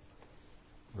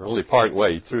 we're only part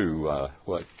way through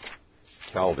what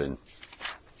Calvin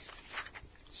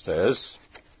says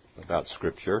about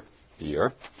Scripture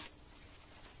here.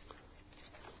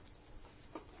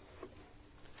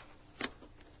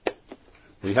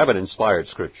 We have an inspired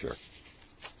Scripture.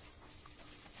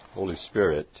 Holy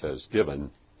Spirit has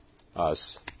given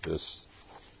us this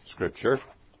Scripture,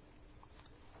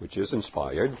 which is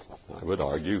inspired, I would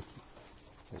argue,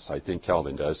 as I think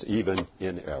Calvin does, even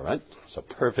inerrant. It's a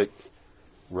perfect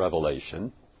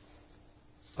revelation,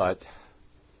 but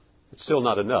it's still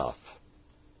not enough,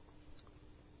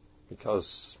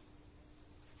 because,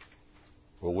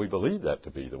 well, we believe that to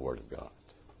be the Word of God.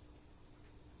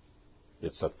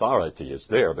 Its authority is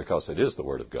there because it is the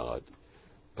Word of God,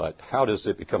 but how does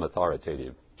it become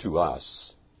authoritative to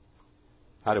us?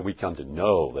 How do we come to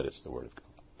know that it's the Word of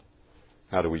God?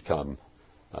 How do we come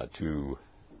to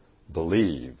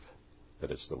believe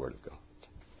that it's the Word of God?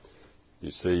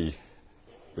 You see,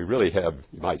 we really have,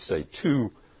 you might say,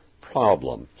 two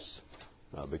problems.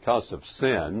 Because of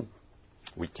sin,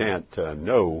 we can't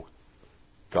know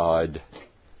God,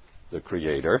 the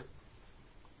Creator.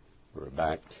 We're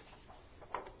back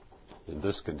in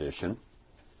this condition.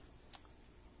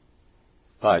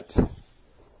 But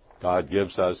God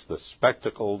gives us the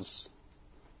spectacles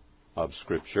of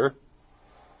Scripture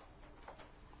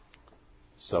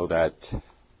so that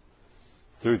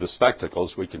through the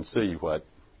spectacles we can see what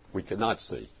we cannot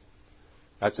see.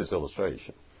 That's his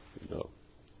illustration.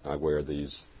 I wear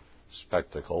these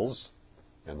spectacles,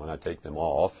 and when I take them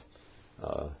off,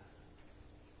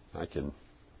 I can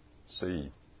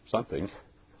see something.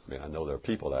 I mean, I know there are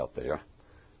people out there,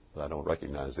 but I don't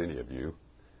recognize any of you,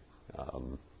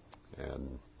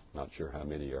 and not sure how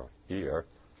many are here,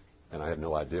 and I have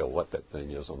no idea what that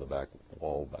thing is on the back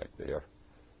wall back there,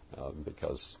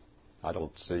 because I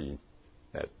don't see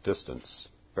at distance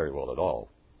very well at all.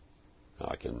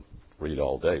 I can read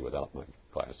all day without my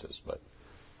glasses, but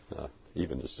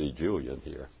even to see Julian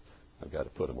here, I've got to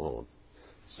put them on.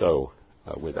 So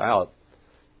without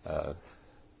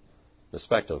the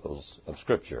spectacles of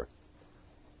Scripture,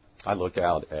 I look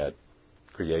out at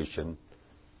creation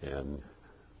and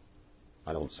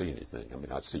I don't see anything. I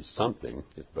mean, I see something,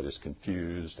 but it's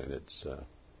confused, and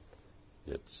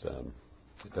it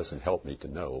doesn't help me to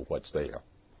know what's there.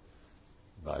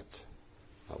 But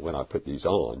when I put these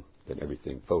on, then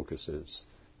everything focuses,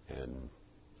 and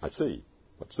I see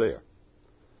what's there.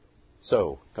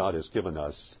 So God has given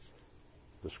us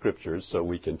the Scriptures so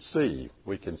we can see.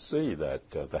 We can see that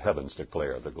the heavens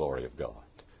declare the glory of God,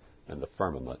 and the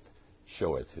firmament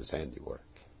showeth his handiwork.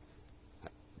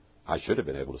 I should have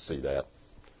been able to see that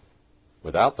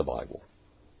without the Bible,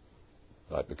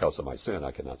 but because of my sin,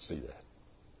 I cannot see that.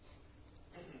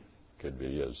 Could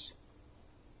be, as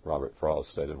Robert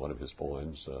Frost said in one of his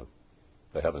poems,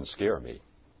 the heavens scare me.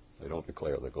 They don't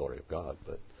declare the glory of God,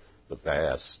 but the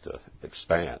vast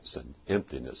expanse and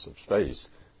emptiness of space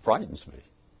frightens me.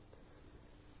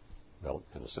 Well,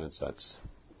 in a sense,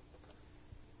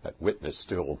 that witness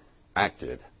still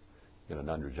active in an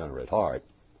unregenerate heart,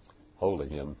 holding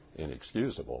him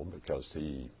inexcusable, because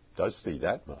he does see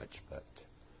that much, but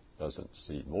doesn't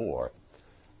see more.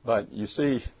 But you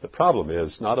see, the problem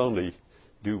is not only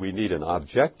do we need an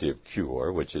objective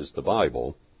cure, which is the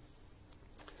Bible,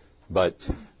 but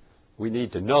we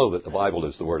need to know that the Bible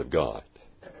is the Word of God.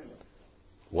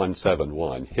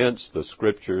 171, hence the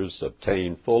Scriptures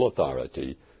obtain full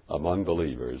authority among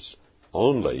believers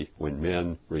only when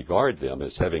men regard them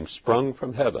as having sprung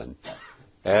from heaven,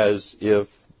 as if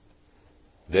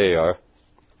there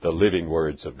the living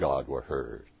words of God were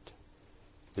heard.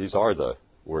 These are the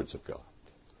words of God.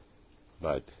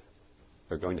 But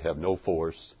they're going to have no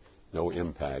force, no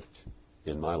impact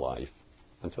in my life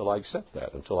until I accept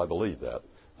that, until I believe that,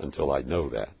 until I know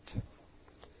that.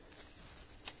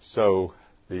 So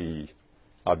the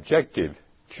objective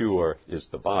cure is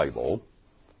the Bible,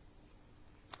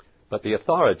 but the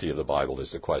authority of the Bible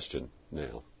is the question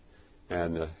now.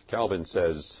 And Calvin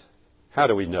says, how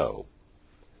do we know?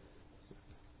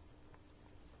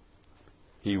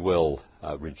 He will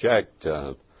reject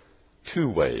two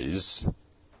ways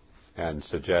and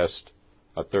suggest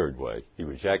a third way. He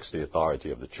rejects the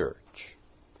authority of the church.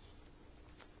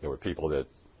 There were people that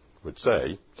would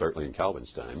say, certainly in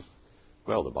Calvin's time,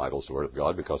 well, the Bible's the Word of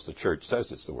God because the church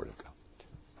says it's the Word of God.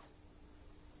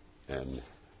 And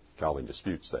Calvin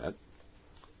disputes that.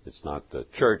 It's not the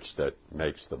church that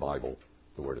makes the Bible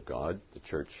the Word of God. The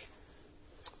church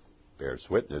bears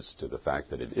witness to the fact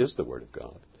that it is the Word of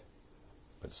God.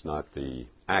 But it's not the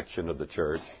action of the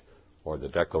church or the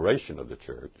declaration of the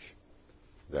church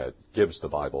that gives the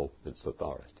Bible its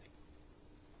authority.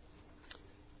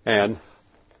 And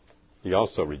he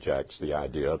also rejects the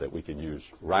idea that we can use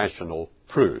rational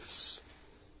proofs.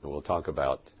 And we'll talk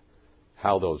about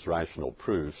how those rational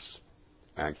proofs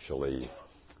actually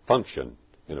function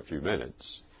in a few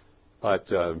minutes.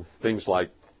 But things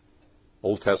like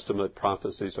Old Testament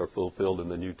prophecies are fulfilled in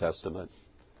the New Testament.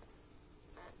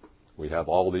 We have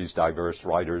all these diverse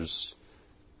writers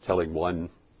telling one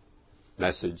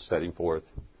message, setting forth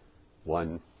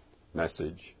one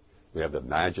message. We have the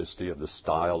majesty of the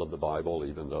style of the Bible,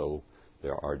 even though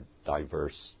there are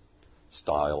diverse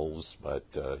styles, but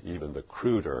even the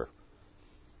cruder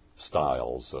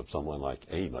styles of someone like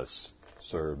Amos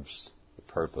serves the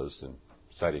purpose in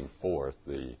setting forth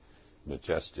the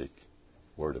majestic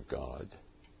Word of God.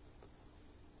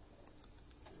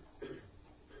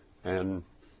 And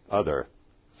other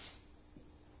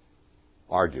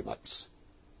arguments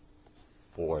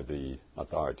for the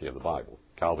authority of the Bible.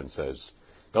 Calvin says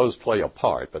those play a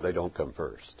part, but they don't come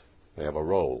first. They have a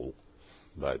role,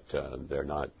 but they're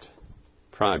not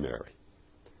primary.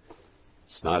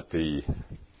 It's not the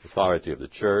authority of the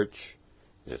church.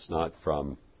 It's not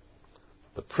from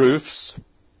the proofs,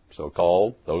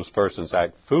 so-called. Those persons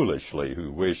act foolishly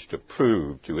who wish to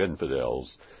prove to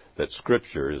infidels that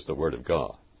Scripture is the Word of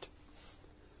God.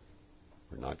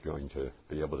 We're not going to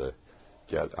be able to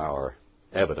get our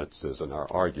evidences and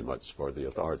our arguments for the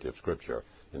authority of Scripture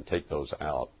and take those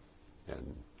out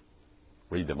and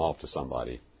read them off to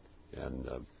somebody and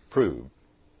prove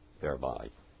thereby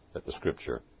that the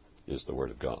Scripture is the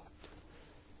Word of God.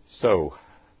 So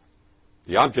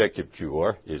the objective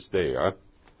cure is there,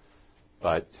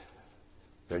 but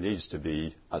there needs to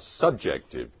be a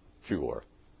subjective cure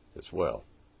as well,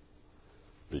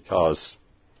 because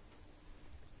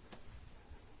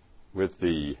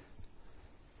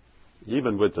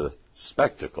even with the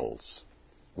spectacles,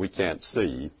 we can't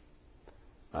see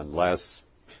unless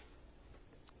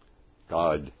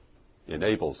God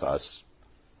enables us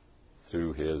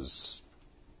through His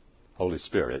Holy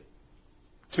Spirit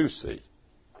to see.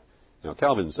 Now,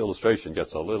 Calvin's illustration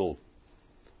gets a little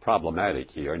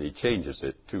problematic here, and he changes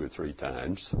it 2 or 3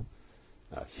 times.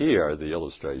 Here, the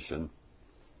illustration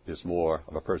is more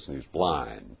of a person who's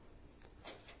blind.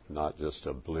 not just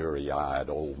a bleary-eyed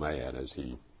old man, as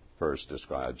he first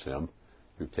describes him,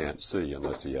 who can't see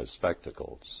unless he has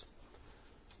spectacles.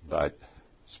 But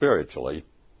spiritually,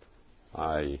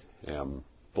 I am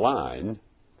blind,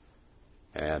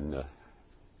 and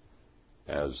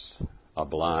as a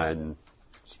blind,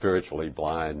 spiritually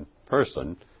blind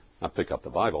person, I pick up the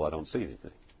Bible, I don't see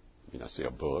anything. I mean, I see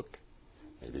a book.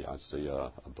 Maybe I see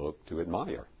a book to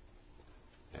admire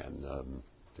and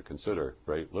to consider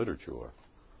great literature.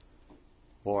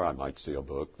 Or I might see a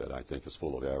book that I think is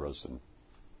full of errors and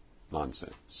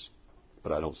nonsense.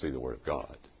 But I don't see the Word of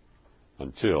God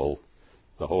until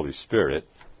the Holy Spirit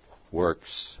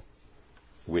works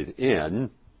within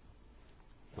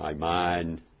my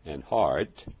mind and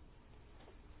heart.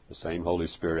 The same Holy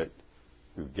Spirit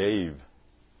who gave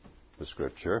the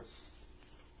Scripture,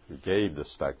 who gave the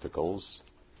spectacles,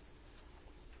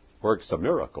 works a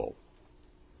miracle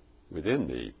within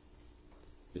me.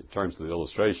 In terms of the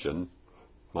illustration,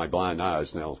 my blind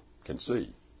eyes now can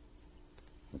see.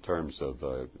 In terms of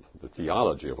the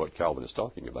theology of what Calvin is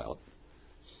talking about,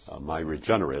 my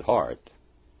regenerate heart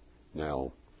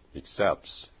now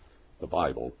accepts the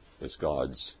Bible as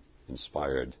God's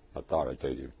inspired,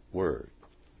 authoritative Word.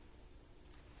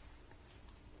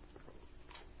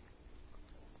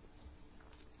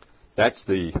 That's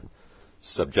the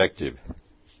subjective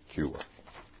cure.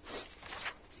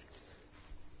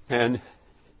 And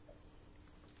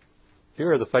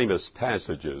here are the famous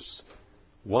passages.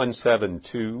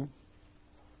 172,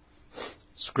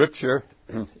 Scripture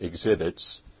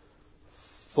exhibits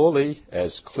fully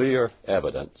as clear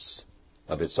evidence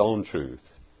of its own truth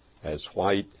as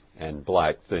white and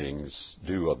black things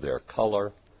do of their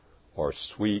color, or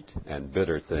sweet and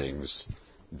bitter things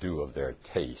do of their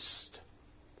taste.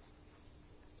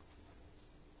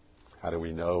 How do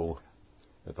we know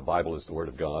that the Bible is the Word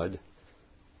of God?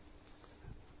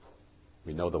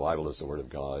 We know the Bible is the Word of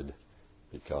God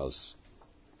because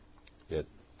it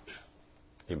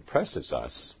impresses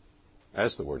us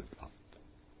as the Word of God.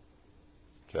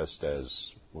 Just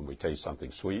as when we taste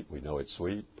something sweet, we know it's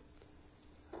sweet.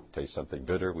 Taste something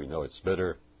bitter, we know it's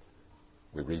bitter.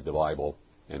 We read the Bible,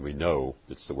 and we know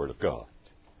it's the Word of God.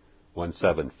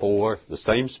 174, the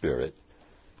same Spirit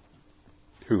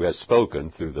who has spoken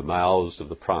through the mouths of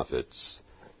the prophets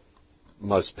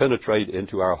must penetrate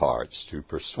into our hearts to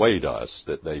persuade us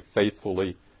that they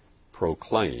faithfully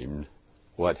proclaimed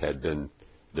what had been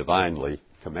divinely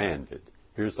commanded.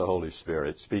 Here's the Holy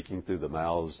Spirit speaking through the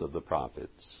mouths of the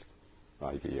prophets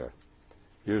right here.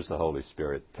 Here's the Holy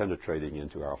Spirit penetrating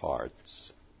into our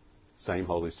hearts. Same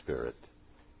Holy Spirit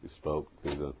who spoke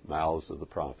through the mouths of the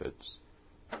prophets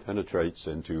penetrates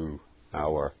into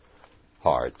our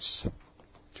hearts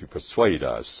to persuade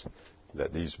us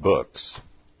that these books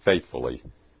faithfully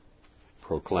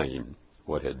proclaim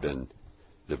what had been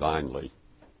divinely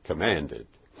commanded.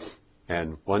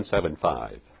 And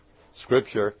 175,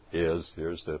 Scripture is,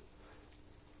 here's the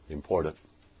important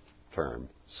term,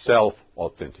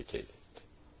 self-authenticated.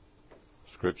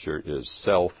 Scripture is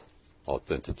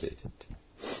self-authenticated.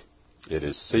 It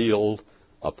is sealed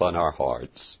upon our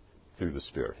hearts through the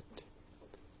Spirit.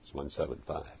 It's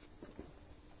 175.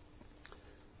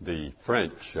 The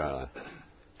French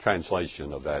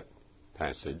translation of that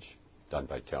passage, done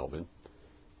by Calvin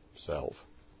himself,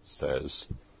 says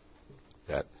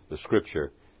that the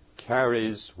Scripture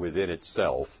carries within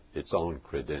itself its own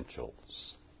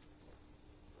credentials.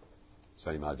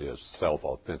 Same idea as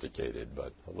self-authenticated,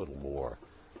 but a little more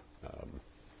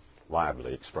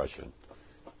lively expression.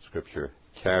 Scripture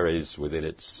carries within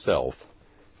itself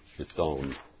its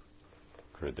own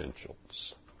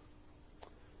credentials.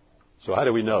 So how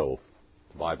do we know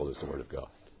the Bible is the Word of God?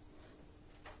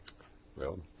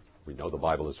 Well, we know the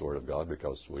Bible is the Word of God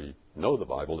because we know the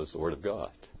Bible is the Word of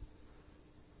God.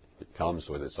 It comes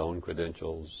with its own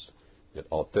credentials. It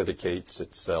authenticates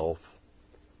itself.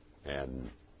 And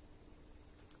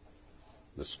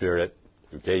the Spirit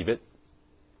who gave it,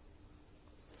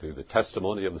 through the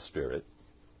testimony of the Spirit,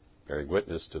 bearing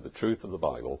witness to the truth of the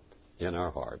Bible in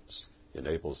our hearts,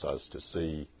 enables us to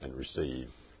see and receive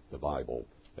the Bible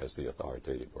as the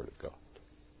authoritative Word of God.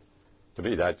 To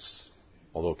me, that's,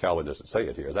 although Calvin doesn't say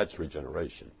it here, that's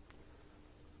regeneration.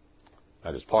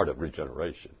 That is part of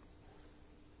regeneration.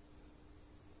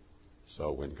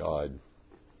 So when God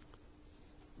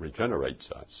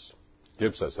regenerates us,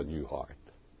 gives us a new heart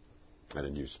and a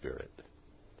new spirit,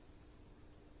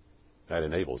 that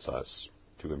enables us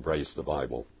to embrace the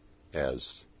Bible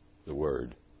as the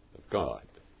Word of God.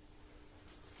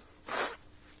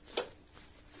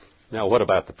 Now, what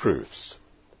about the proofs?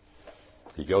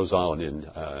 He goes on in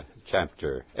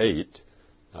chapter 8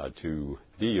 to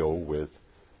deal with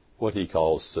what he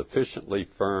calls sufficiently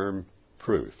firm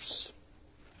proofs,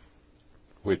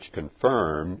 which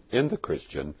confirm in the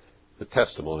Christian the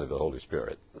testimony of the Holy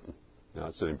Spirit. Now,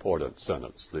 it's an important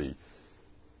sentence. The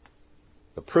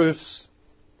proofs,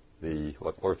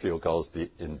 what Warfield calls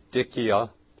the indicia,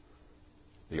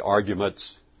 the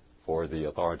arguments for the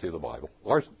authority of the Bible,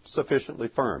 are sufficiently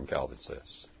firm, Calvin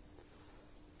says.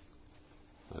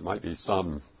 There might be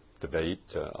some debate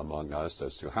among us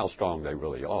as to how strong they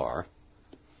really are,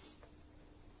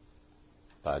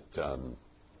 but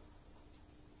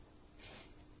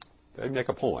they make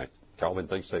a point. Calvin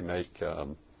thinks they make a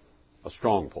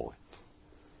strong point.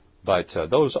 But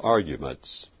those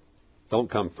arguments don't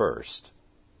come first.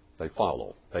 They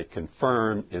follow. They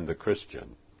confirm in the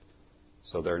Christian.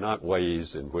 So they're not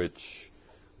ways in which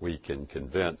we can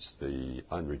convince the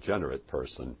unregenerate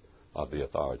person of the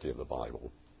authority of the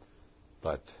Bible.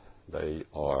 But they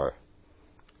are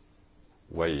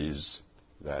ways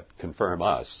that confirm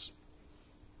us.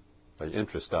 They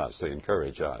interest us. They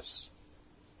encourage us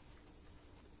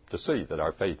to see that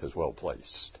our faith is well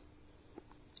placed.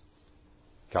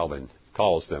 Calvin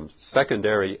calls them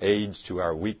secondary aids to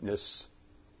our weakness.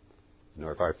 You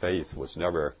know, if our faith was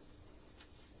never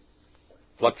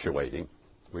fluctuating,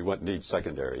 we wouldn't need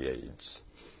secondary aids.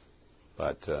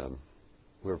 But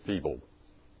we're feeble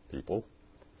people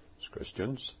as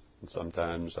Christians, and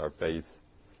sometimes our faith,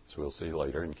 as we'll see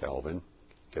later in Calvin,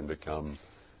 can become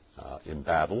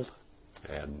embattled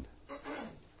and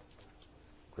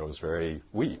grows very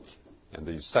weak. And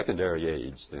these secondary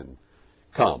aids then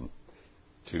come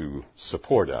to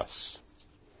support us.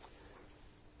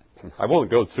 I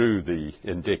won't go through the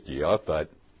indicia,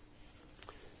 but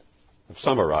I've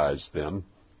summarized them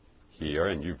here,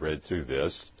 and you've read through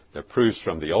this. They're proofs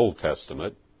from the Old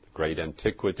Testament, great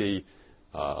antiquity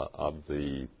of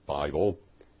the Bible,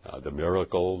 the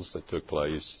miracles that took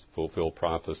place, fulfilled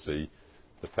prophecy,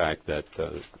 the fact that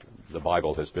the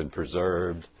Bible has been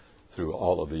preserved through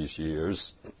all of these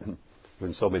years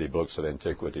when so many books of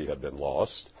antiquity have been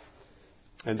lost.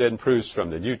 And then proofs from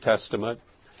the New Testament,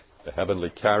 the heavenly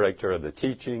character of the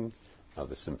teaching,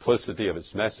 the simplicity of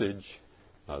its message,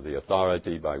 the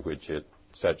authority by which it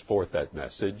sets forth that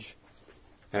message,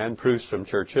 and proofs from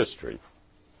church history,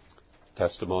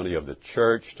 testimony of the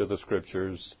church to the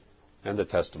Scriptures, and the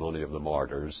testimony of the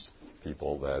martyrs,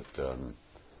 people that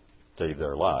gave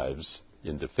their lives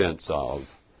in defense of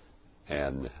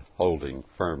and holding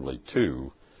firmly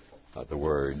to the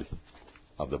Word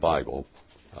of the Bible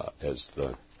as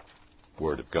the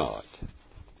Word of God.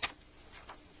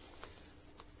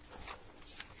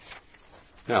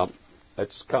 Now,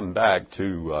 let's come back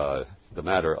to the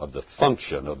matter of the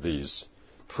function of these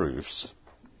proofs.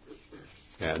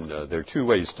 And there are two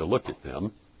ways to look at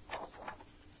them.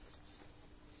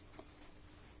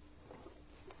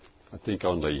 I think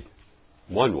only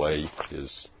one way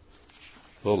is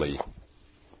fully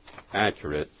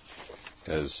accurate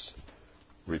as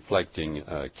reflecting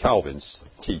Calvin's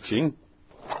teaching.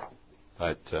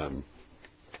 But we'll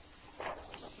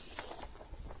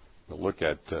look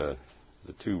at the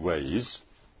two ways.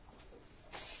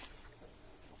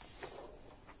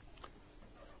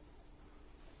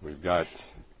 We've got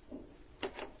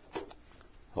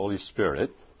Holy Spirit,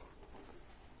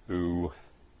 who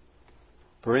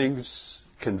brings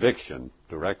conviction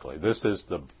directly. This is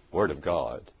the Word of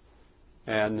God.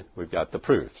 And we've got the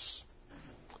proofs.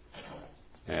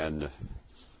 And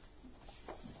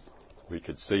we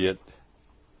could see it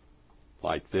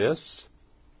like this.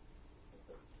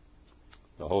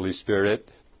 The Holy Spirit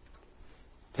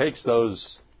takes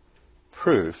those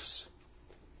proofs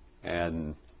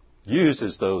and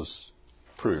uses those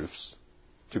proofs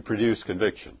to produce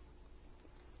conviction.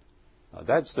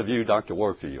 That's the view Dr.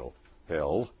 Warfield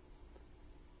held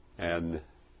and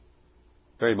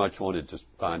very much wanted to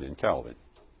find in Calvin.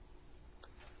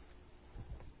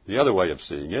 The other way of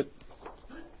seeing it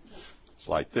is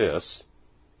like this.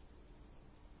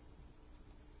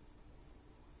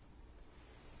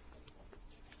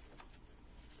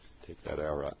 Take that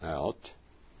arrow out.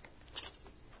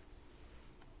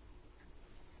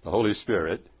 The Holy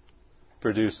Spirit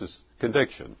produces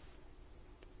conviction.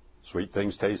 Sweet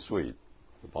things taste sweet.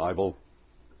 The Bible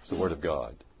is the Word of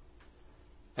God.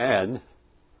 And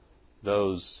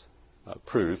those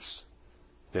proofs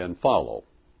then follow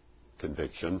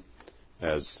conviction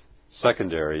as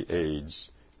secondary aids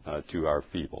to our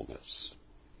feebleness,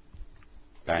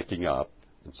 backing up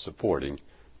and supporting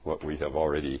what we have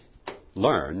already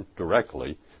learned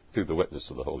directly through the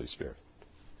witness of the Holy Spirit.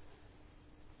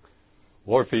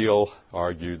 Warfield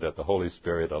argued that the Holy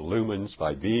Spirit illumines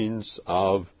by means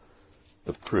of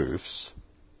the proofs,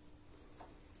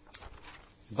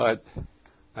 but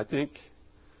I think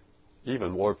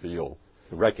even Warfield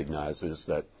recognizes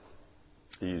that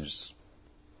he's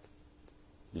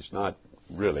not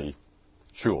really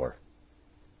sure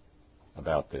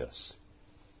about this.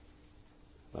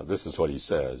 This is what he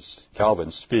says.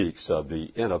 Calvin speaks of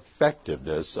the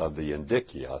ineffectiveness of the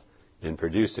indicia in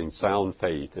producing sound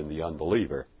faith in the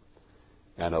unbeliever,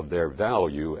 and of their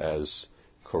value as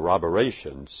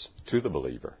corroborations to the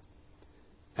believer.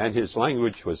 And his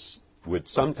language would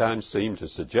sometimes seem to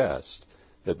suggest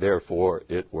that therefore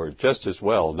it were just as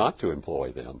well not to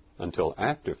employ them until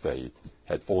after faith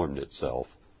had formed itself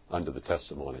under the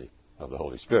testimony of the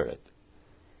Holy Spirit.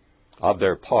 Of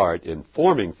their part in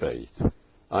forming faith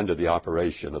under the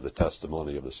operation of the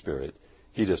testimony of the Spirit,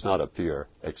 he does not appear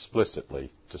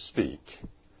explicitly to speak.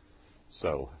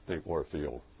 So I think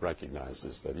Warfield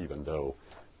recognizes that even though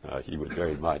he would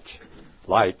very much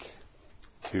like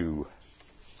to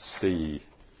see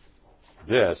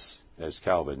this as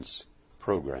Calvin's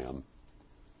program,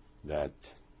 that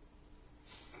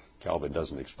Calvin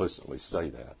doesn't explicitly say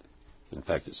that. In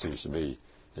fact, it seems to me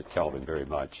that Calvin very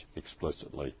much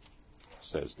explicitly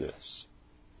says this.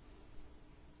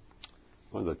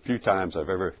 One of the few times I've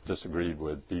ever disagreed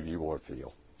with B.B.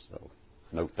 Warfield, so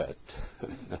note that.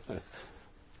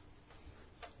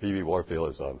 B.B. Warfield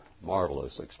is a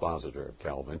marvelous expositor of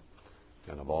Calvin,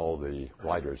 and of all the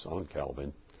writers on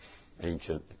Calvin,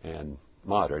 ancient and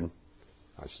modern,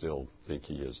 I still think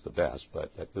he is the best,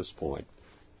 but at this point,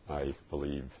 I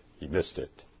believe he missed it.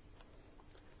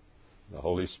 The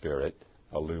Holy Spirit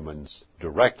illumines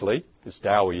directly, as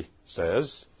Dowie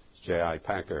says, as J.I.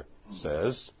 Packer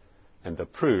says, and the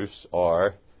proofs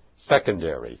are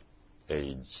secondary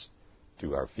aids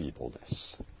to our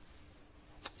feebleness.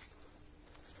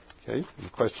 Okay, any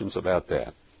questions about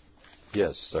that?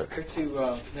 Yes, sir. Care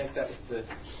to connect that with the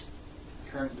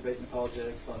current debate in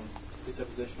apologetics on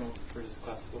presuppositional versus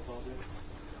classical apologetics?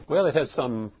 Well, it has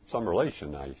some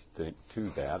relation, I think,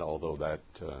 to that, although that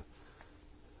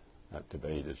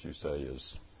debate, as you say,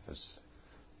 is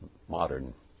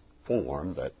modern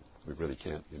form that we really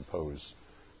can't impose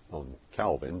on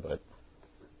Calvin, but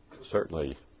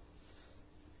certainly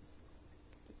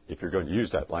if you're going to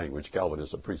use that language, Calvin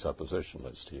is a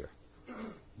presuppositionalist here,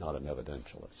 not an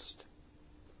evidentialist.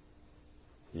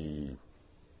 He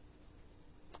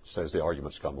says the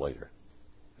arguments come later.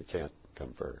 They can't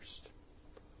come first.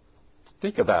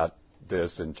 Think about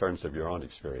this in terms of your own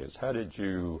experience. How did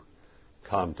you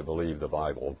come to believe the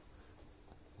Bible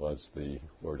was the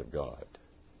Word of God?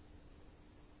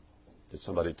 Did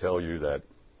somebody tell you that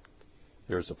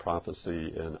here's a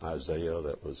prophecy in Isaiah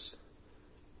that was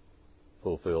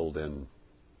fulfilled in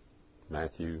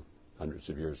Matthew hundreds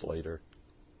of years later?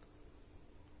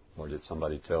 Or did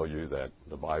somebody tell you that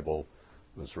the Bible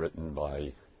was written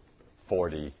by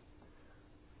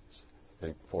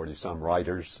 40-some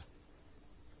writers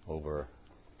over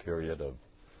a period of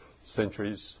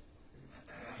centuries,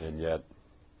 and yet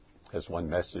has one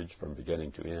message from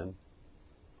beginning to end?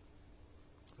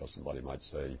 Well, somebody might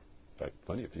say, in fact,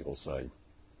 plenty of people say,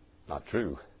 not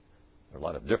true. There are a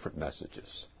lot of different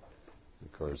messages.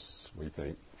 Of course, we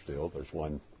think still there's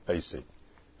one basic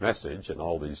message, and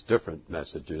all these different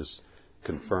messages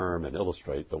confirm and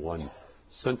illustrate the one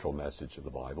central message of the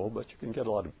Bible, but you can get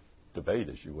a lot of debate,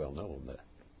 as you well know, on that.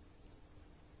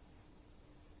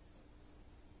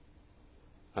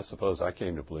 I suppose I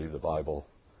came to believe the Bible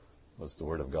was the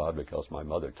Word of God because my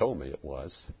mother told me it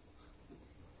was.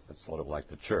 It's sort of like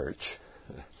the church.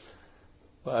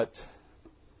 But,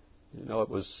 you know, it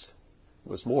was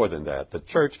more than that. The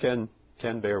church can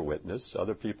bear witness.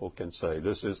 Other people can say,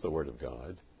 this is the Word of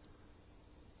God.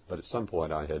 But at some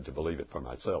point I had to believe it for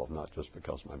myself, not just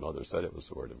because my mother said it was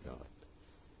the Word of God.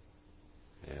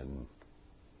 And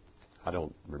I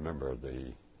don't remember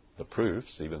the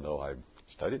proofs, even though I've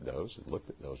studied those and looked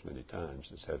at those many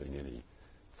times, as having any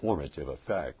formative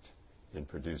effect in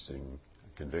producing a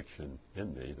conviction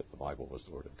in me that the Bible was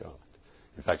the Word of God.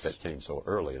 In fact, that came so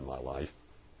early in my life,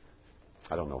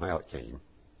 I don't know how it came.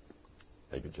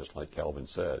 Maybe just like Calvin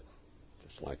said,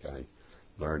 just like I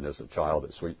learned as a child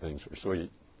that sweet things were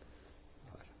sweet,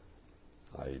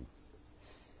 I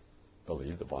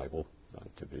believed the Bible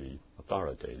to be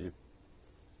authoritative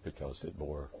because it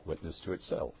bore witness to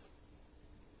itself.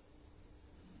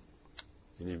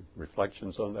 Any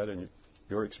reflections on that in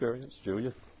your experience,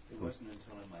 Julia? It wasn't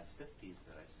until in my 50s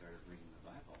that I started reading the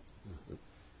Bible. Mm-hmm.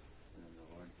 And then the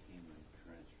Lord came and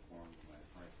transformed my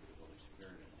heart with the Holy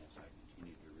Spirit, and as I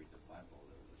continued to read the Bible,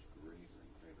 there was greater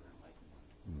and greater enlightenment.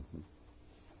 Mm-hmm.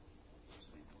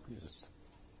 Yes.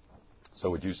 So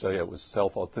would you say it was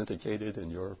self-authenticated in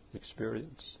your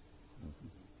experience? Mm-hmm.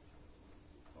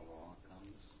 The law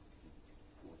comes,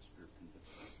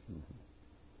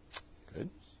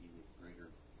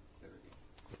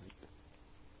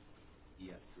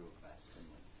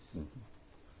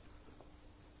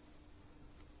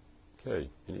 Okay.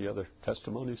 Any other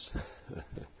testimonies?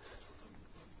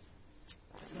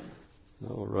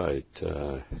 All right.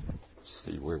 Let's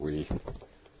see where we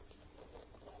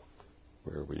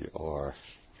are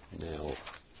now.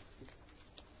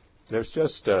 There's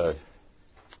just a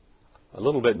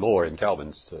little bit more in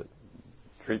Calvin's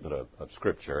treatment of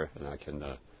Scripture, and I can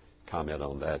comment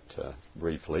on that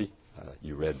briefly.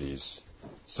 You read these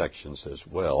sections as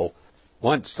well.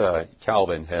 Once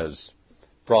Calvin has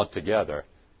brought together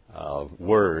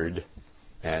Word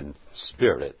and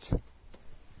Spirit,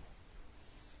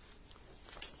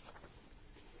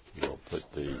 we'll put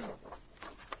the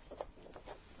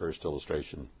first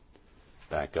illustration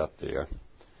back up there.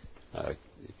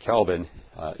 Calvin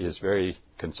is very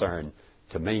concerned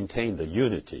to maintain the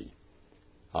unity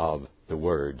of the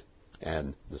Word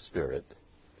and the Spirit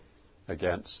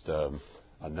against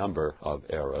a number of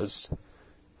eras.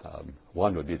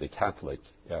 One would be the Catholic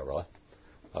era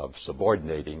of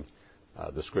subordinating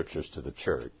the Scriptures to the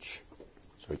Church.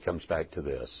 So he comes back to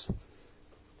this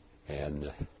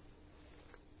and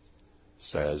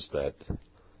says that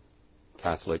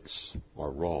Catholics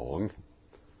are wrong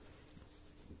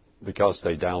because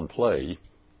they downplay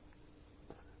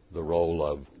the role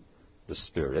of the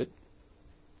Spirit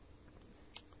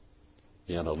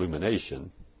in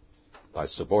illumination by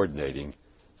subordinating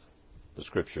the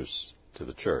Scriptures to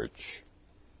the Church.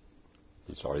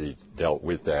 He's already dealt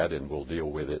with that, and we'll deal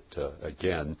with it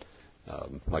again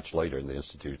much later in the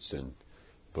Institutes in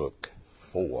Book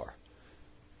 4.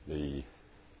 The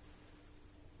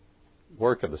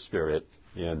work of the Spirit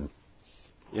in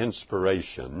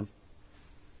inspiration,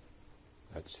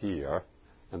 that's here,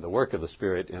 and the work of the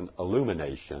Spirit in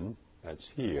illumination, that's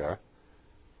here,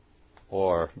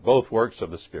 or both works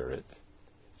of the Spirit.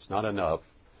 It's not enough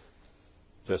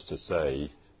just to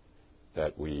say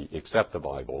that we accept the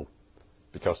Bible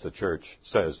because the Church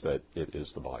says that it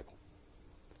is the Bible.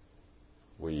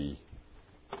 We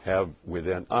have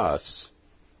within us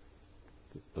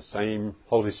the same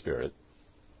Holy Spirit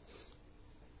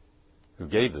who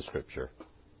gave the Scripture,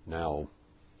 now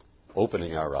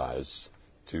opening our eyes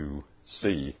to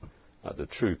see the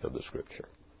truth of the Scripture.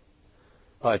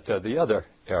 But the other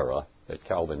era that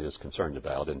Calvin is concerned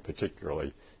about, and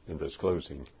particularly in this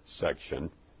closing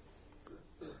section,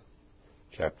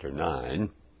 chapter 9,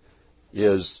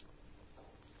 is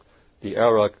the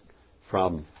era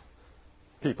from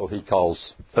people he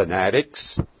calls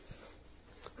fanatics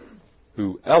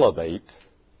who elevate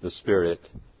the Spirit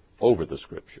over the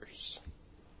Scriptures.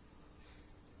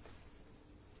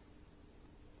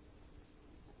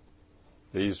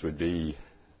 These would be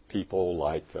people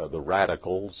like the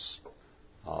radicals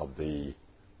of the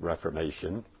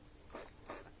Reformation,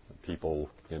 people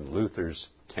in Luther's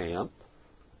camp,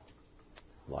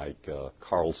 like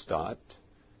Karlstadt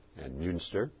and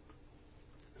Münster,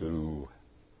 who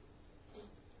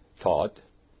taught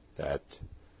that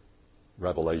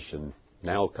revelation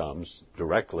now comes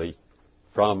directly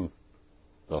from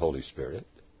the Holy Spirit.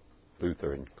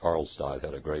 Luther and Karlstadt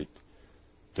had a great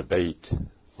debate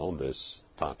on this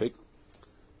topic.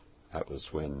 That was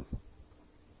when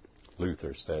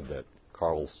Luther said that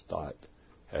Karlstadt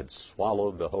had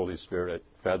swallowed the Holy Spirit,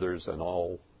 feathers and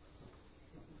all,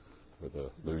 with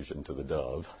allusion to the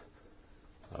dove,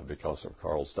 because of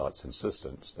Karlstadt's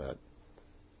insistence that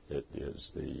it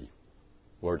is the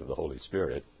Word of the Holy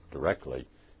Spirit directly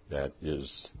that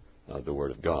is the Word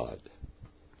of God.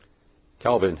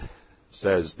 Calvin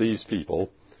says these people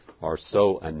are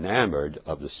so enamored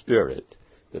of the Spirit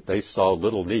that they saw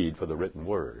little need for the written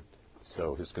Word.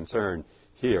 So his concern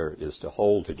here is to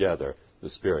hold together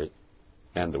the Spirit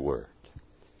and the Word.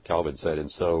 Calvin said, and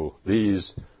so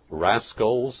these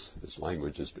rascals, his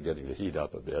language is beginning to heat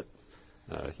up a bit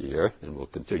here, and will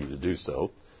continue to do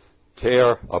so,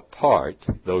 tear apart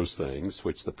those things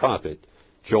which the prophet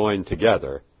joined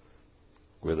together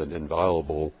with an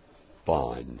inviolable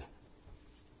bond.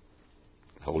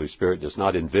 The Holy Spirit does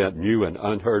not invent new and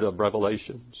unheard of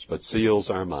revelations, but seals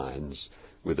our minds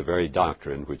with the very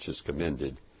doctrine which is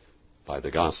commended by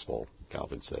the gospel,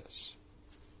 Calvin says.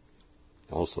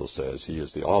 He also says he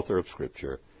is the author of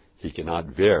Scripture. He cannot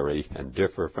vary and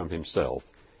differ from himself.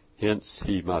 Hence,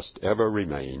 he must ever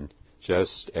remain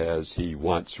just as he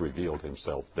once revealed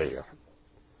himself there.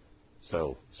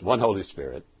 So, it's one Holy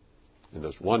Spirit, and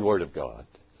there's one Word of God.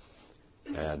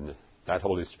 And that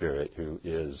Holy Spirit, who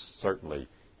is certainly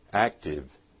active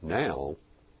now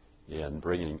in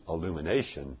bringing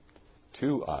illumination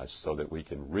to us so that we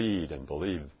can read and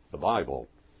believe the Bible,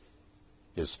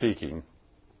 is speaking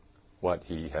what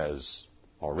he has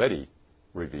already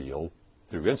revealed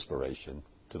through inspiration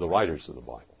to the writers of the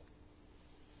Bible.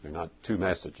 They're not two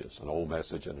messages, an old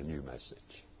message and a new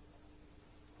message.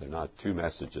 They're not two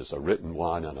messages, a written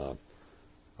one and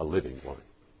a living one.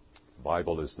 The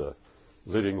Bible is the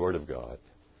living Word of God,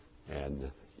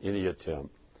 and any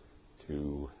attempt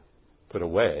to put a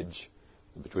wedge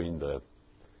between the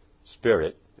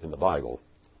Spirit and the Bible,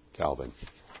 Calvin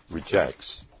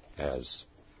rejects as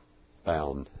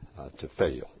bound to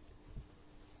fail.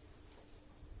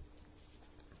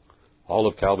 All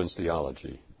of Calvin's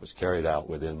theology was carried out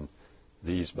within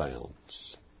these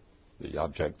bounds: the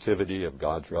objectivity of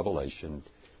God's revelation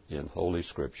in Holy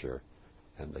Scripture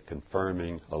and the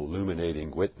confirming,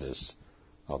 illuminating witness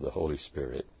of the Holy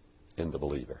Spirit in the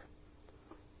believer.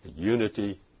 The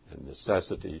unity and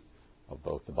necessity of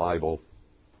both the Bible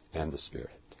and the Spirit.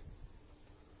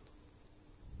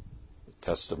 The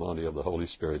testimony of the Holy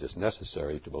Spirit is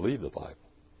necessary to believe the Bible,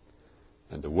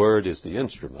 and the Word is the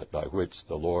instrument by which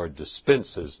the Lord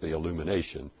dispenses the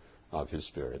illumination of His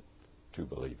Spirit to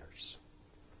believers.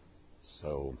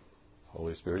 So, the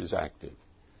Holy Spirit is active,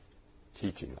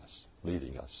 teaching us,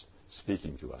 leading us,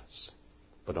 speaking to us,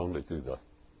 but only through the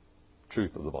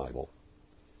truth of the Bible,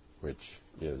 which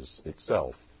is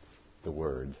itself the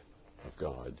Word of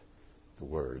God, the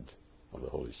Word of the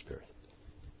Holy Spirit.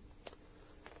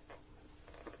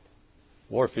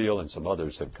 Warfield and some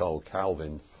others have called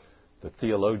Calvin the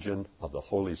theologian of the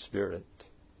Holy Spirit.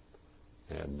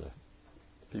 And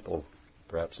people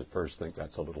perhaps at first think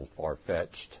that's a little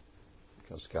far-fetched,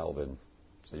 because Calvin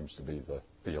seems to be the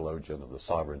theologian of the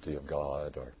sovereignty of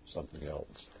God or something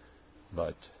else.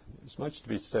 But there's much to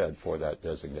be said for that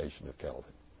designation of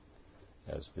Calvin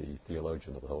as the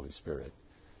theologian of the Holy Spirit,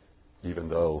 even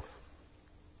though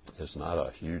there's not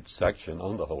a huge section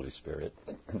on the Holy Spirit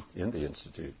in the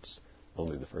Institutes.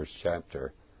 Only the first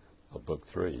chapter of Book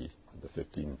 3, the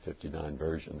 1559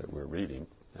 version that we're reading,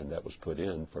 and that was put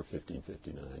in for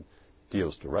 1559,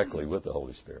 deals directly with the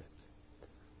Holy Spirit.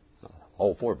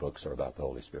 All 4 books are about the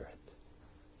Holy Spirit.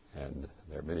 And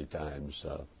there are many times,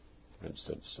 for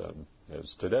instance,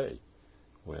 as today,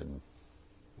 when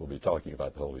we'll be talking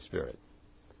about the Holy Spirit,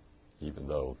 even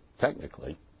though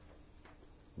technically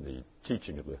the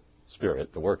teaching of the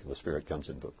Spirit, the work of the Spirit, comes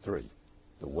in Book 3,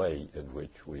 the way in which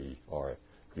we are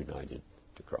united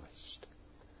to Christ.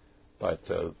 But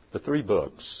the 3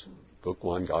 books, Book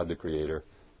 1, God the Creator,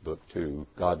 Book 2,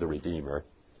 God the Redeemer,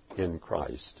 in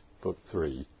Christ, Book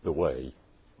 3, the Way,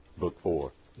 Book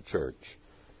 4, the Church,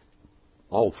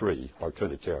 all 3 are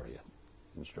Trinitarian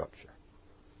in structure.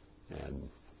 And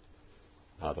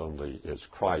not only is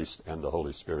Christ and the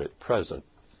Holy Spirit present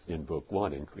in Book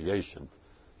 1 in creation,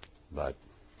 but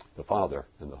the Father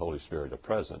and the Holy Spirit are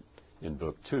present in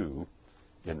Book 2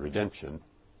 in redemption,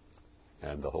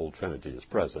 and the whole Trinity is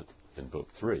present in Book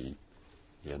 3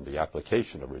 in the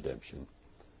application of redemption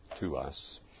to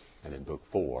us, and in Book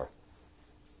 4,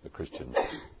 the Christian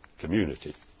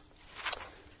community.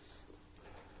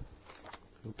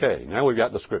 Okay, now we've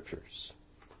got the Scriptures.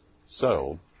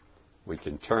 So, we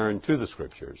can turn to the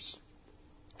Scriptures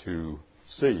to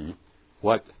see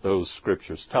what those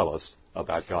Scriptures tell us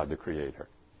about God the Creator.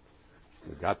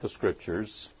 We've got the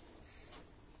Scriptures.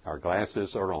 Our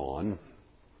glasses are on.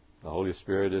 The Holy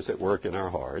Spirit is at work in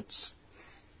our hearts.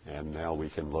 And now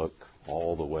we can look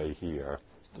all the way here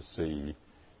to see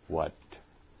what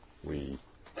we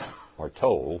are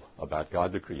told about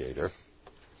God the Creator.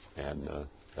 And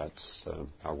that's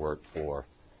our work for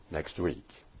next week.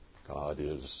 God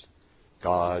is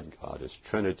God. God is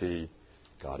Trinity.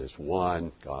 God is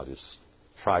one. God is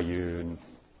triune.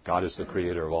 God is the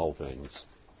creator of all things.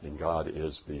 And God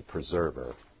is the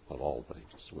preserver of all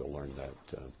things. We'll learn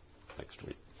that next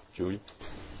week. Julie?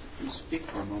 Speak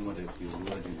for a moment, if you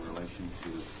would, in relation to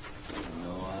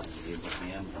Noah and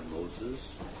Abraham and Moses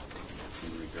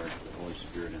in regard to the Holy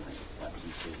Spirit and the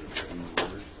absence of the written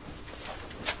word.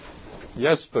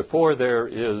 Yes, before there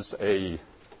is a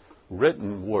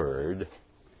written word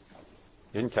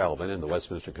in Calvin, in the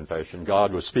Westminster Confession,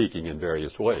 God was speaking in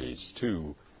various ways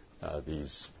to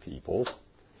these people.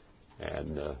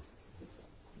 And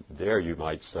there you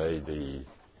might say the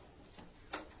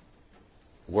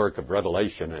work of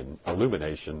revelation and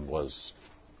illumination was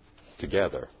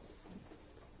together.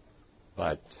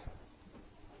 But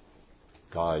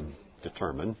God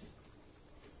determined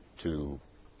to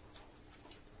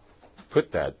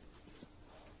put that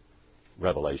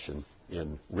revelation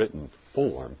in written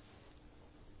form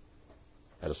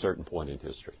at a certain point in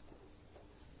history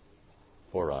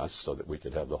for us, so that we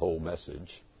could have the whole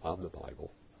message of the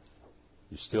Bible.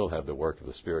 You still have the work of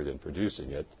the Spirit in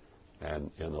producing it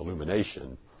and in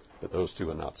illumination, but those two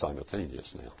are not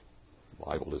simultaneous now. The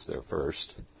Bible is there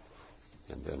first,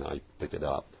 and then I pick it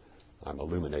up. I'm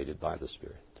illuminated by the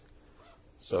Spirit.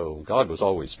 So God was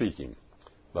always speaking,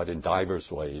 but in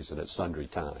divers ways and at sundry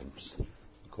times,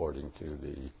 according to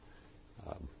the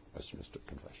Westminster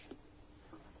Confession.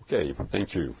 Okay,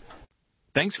 thank you.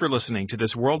 Thanks for listening to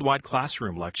this worldwide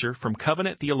classroom lecture from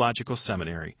Covenant Theological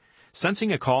Seminary.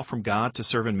 Sensing a call from God to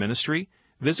serve in ministry?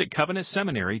 Visit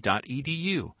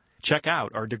covenantseminary.edu. Check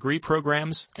out our degree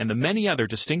programs and the many other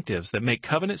distinctives that make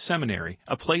Covenant Seminary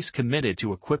a place committed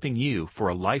to equipping you for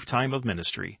a lifetime of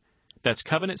ministry. That's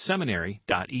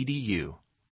covenantseminary.edu.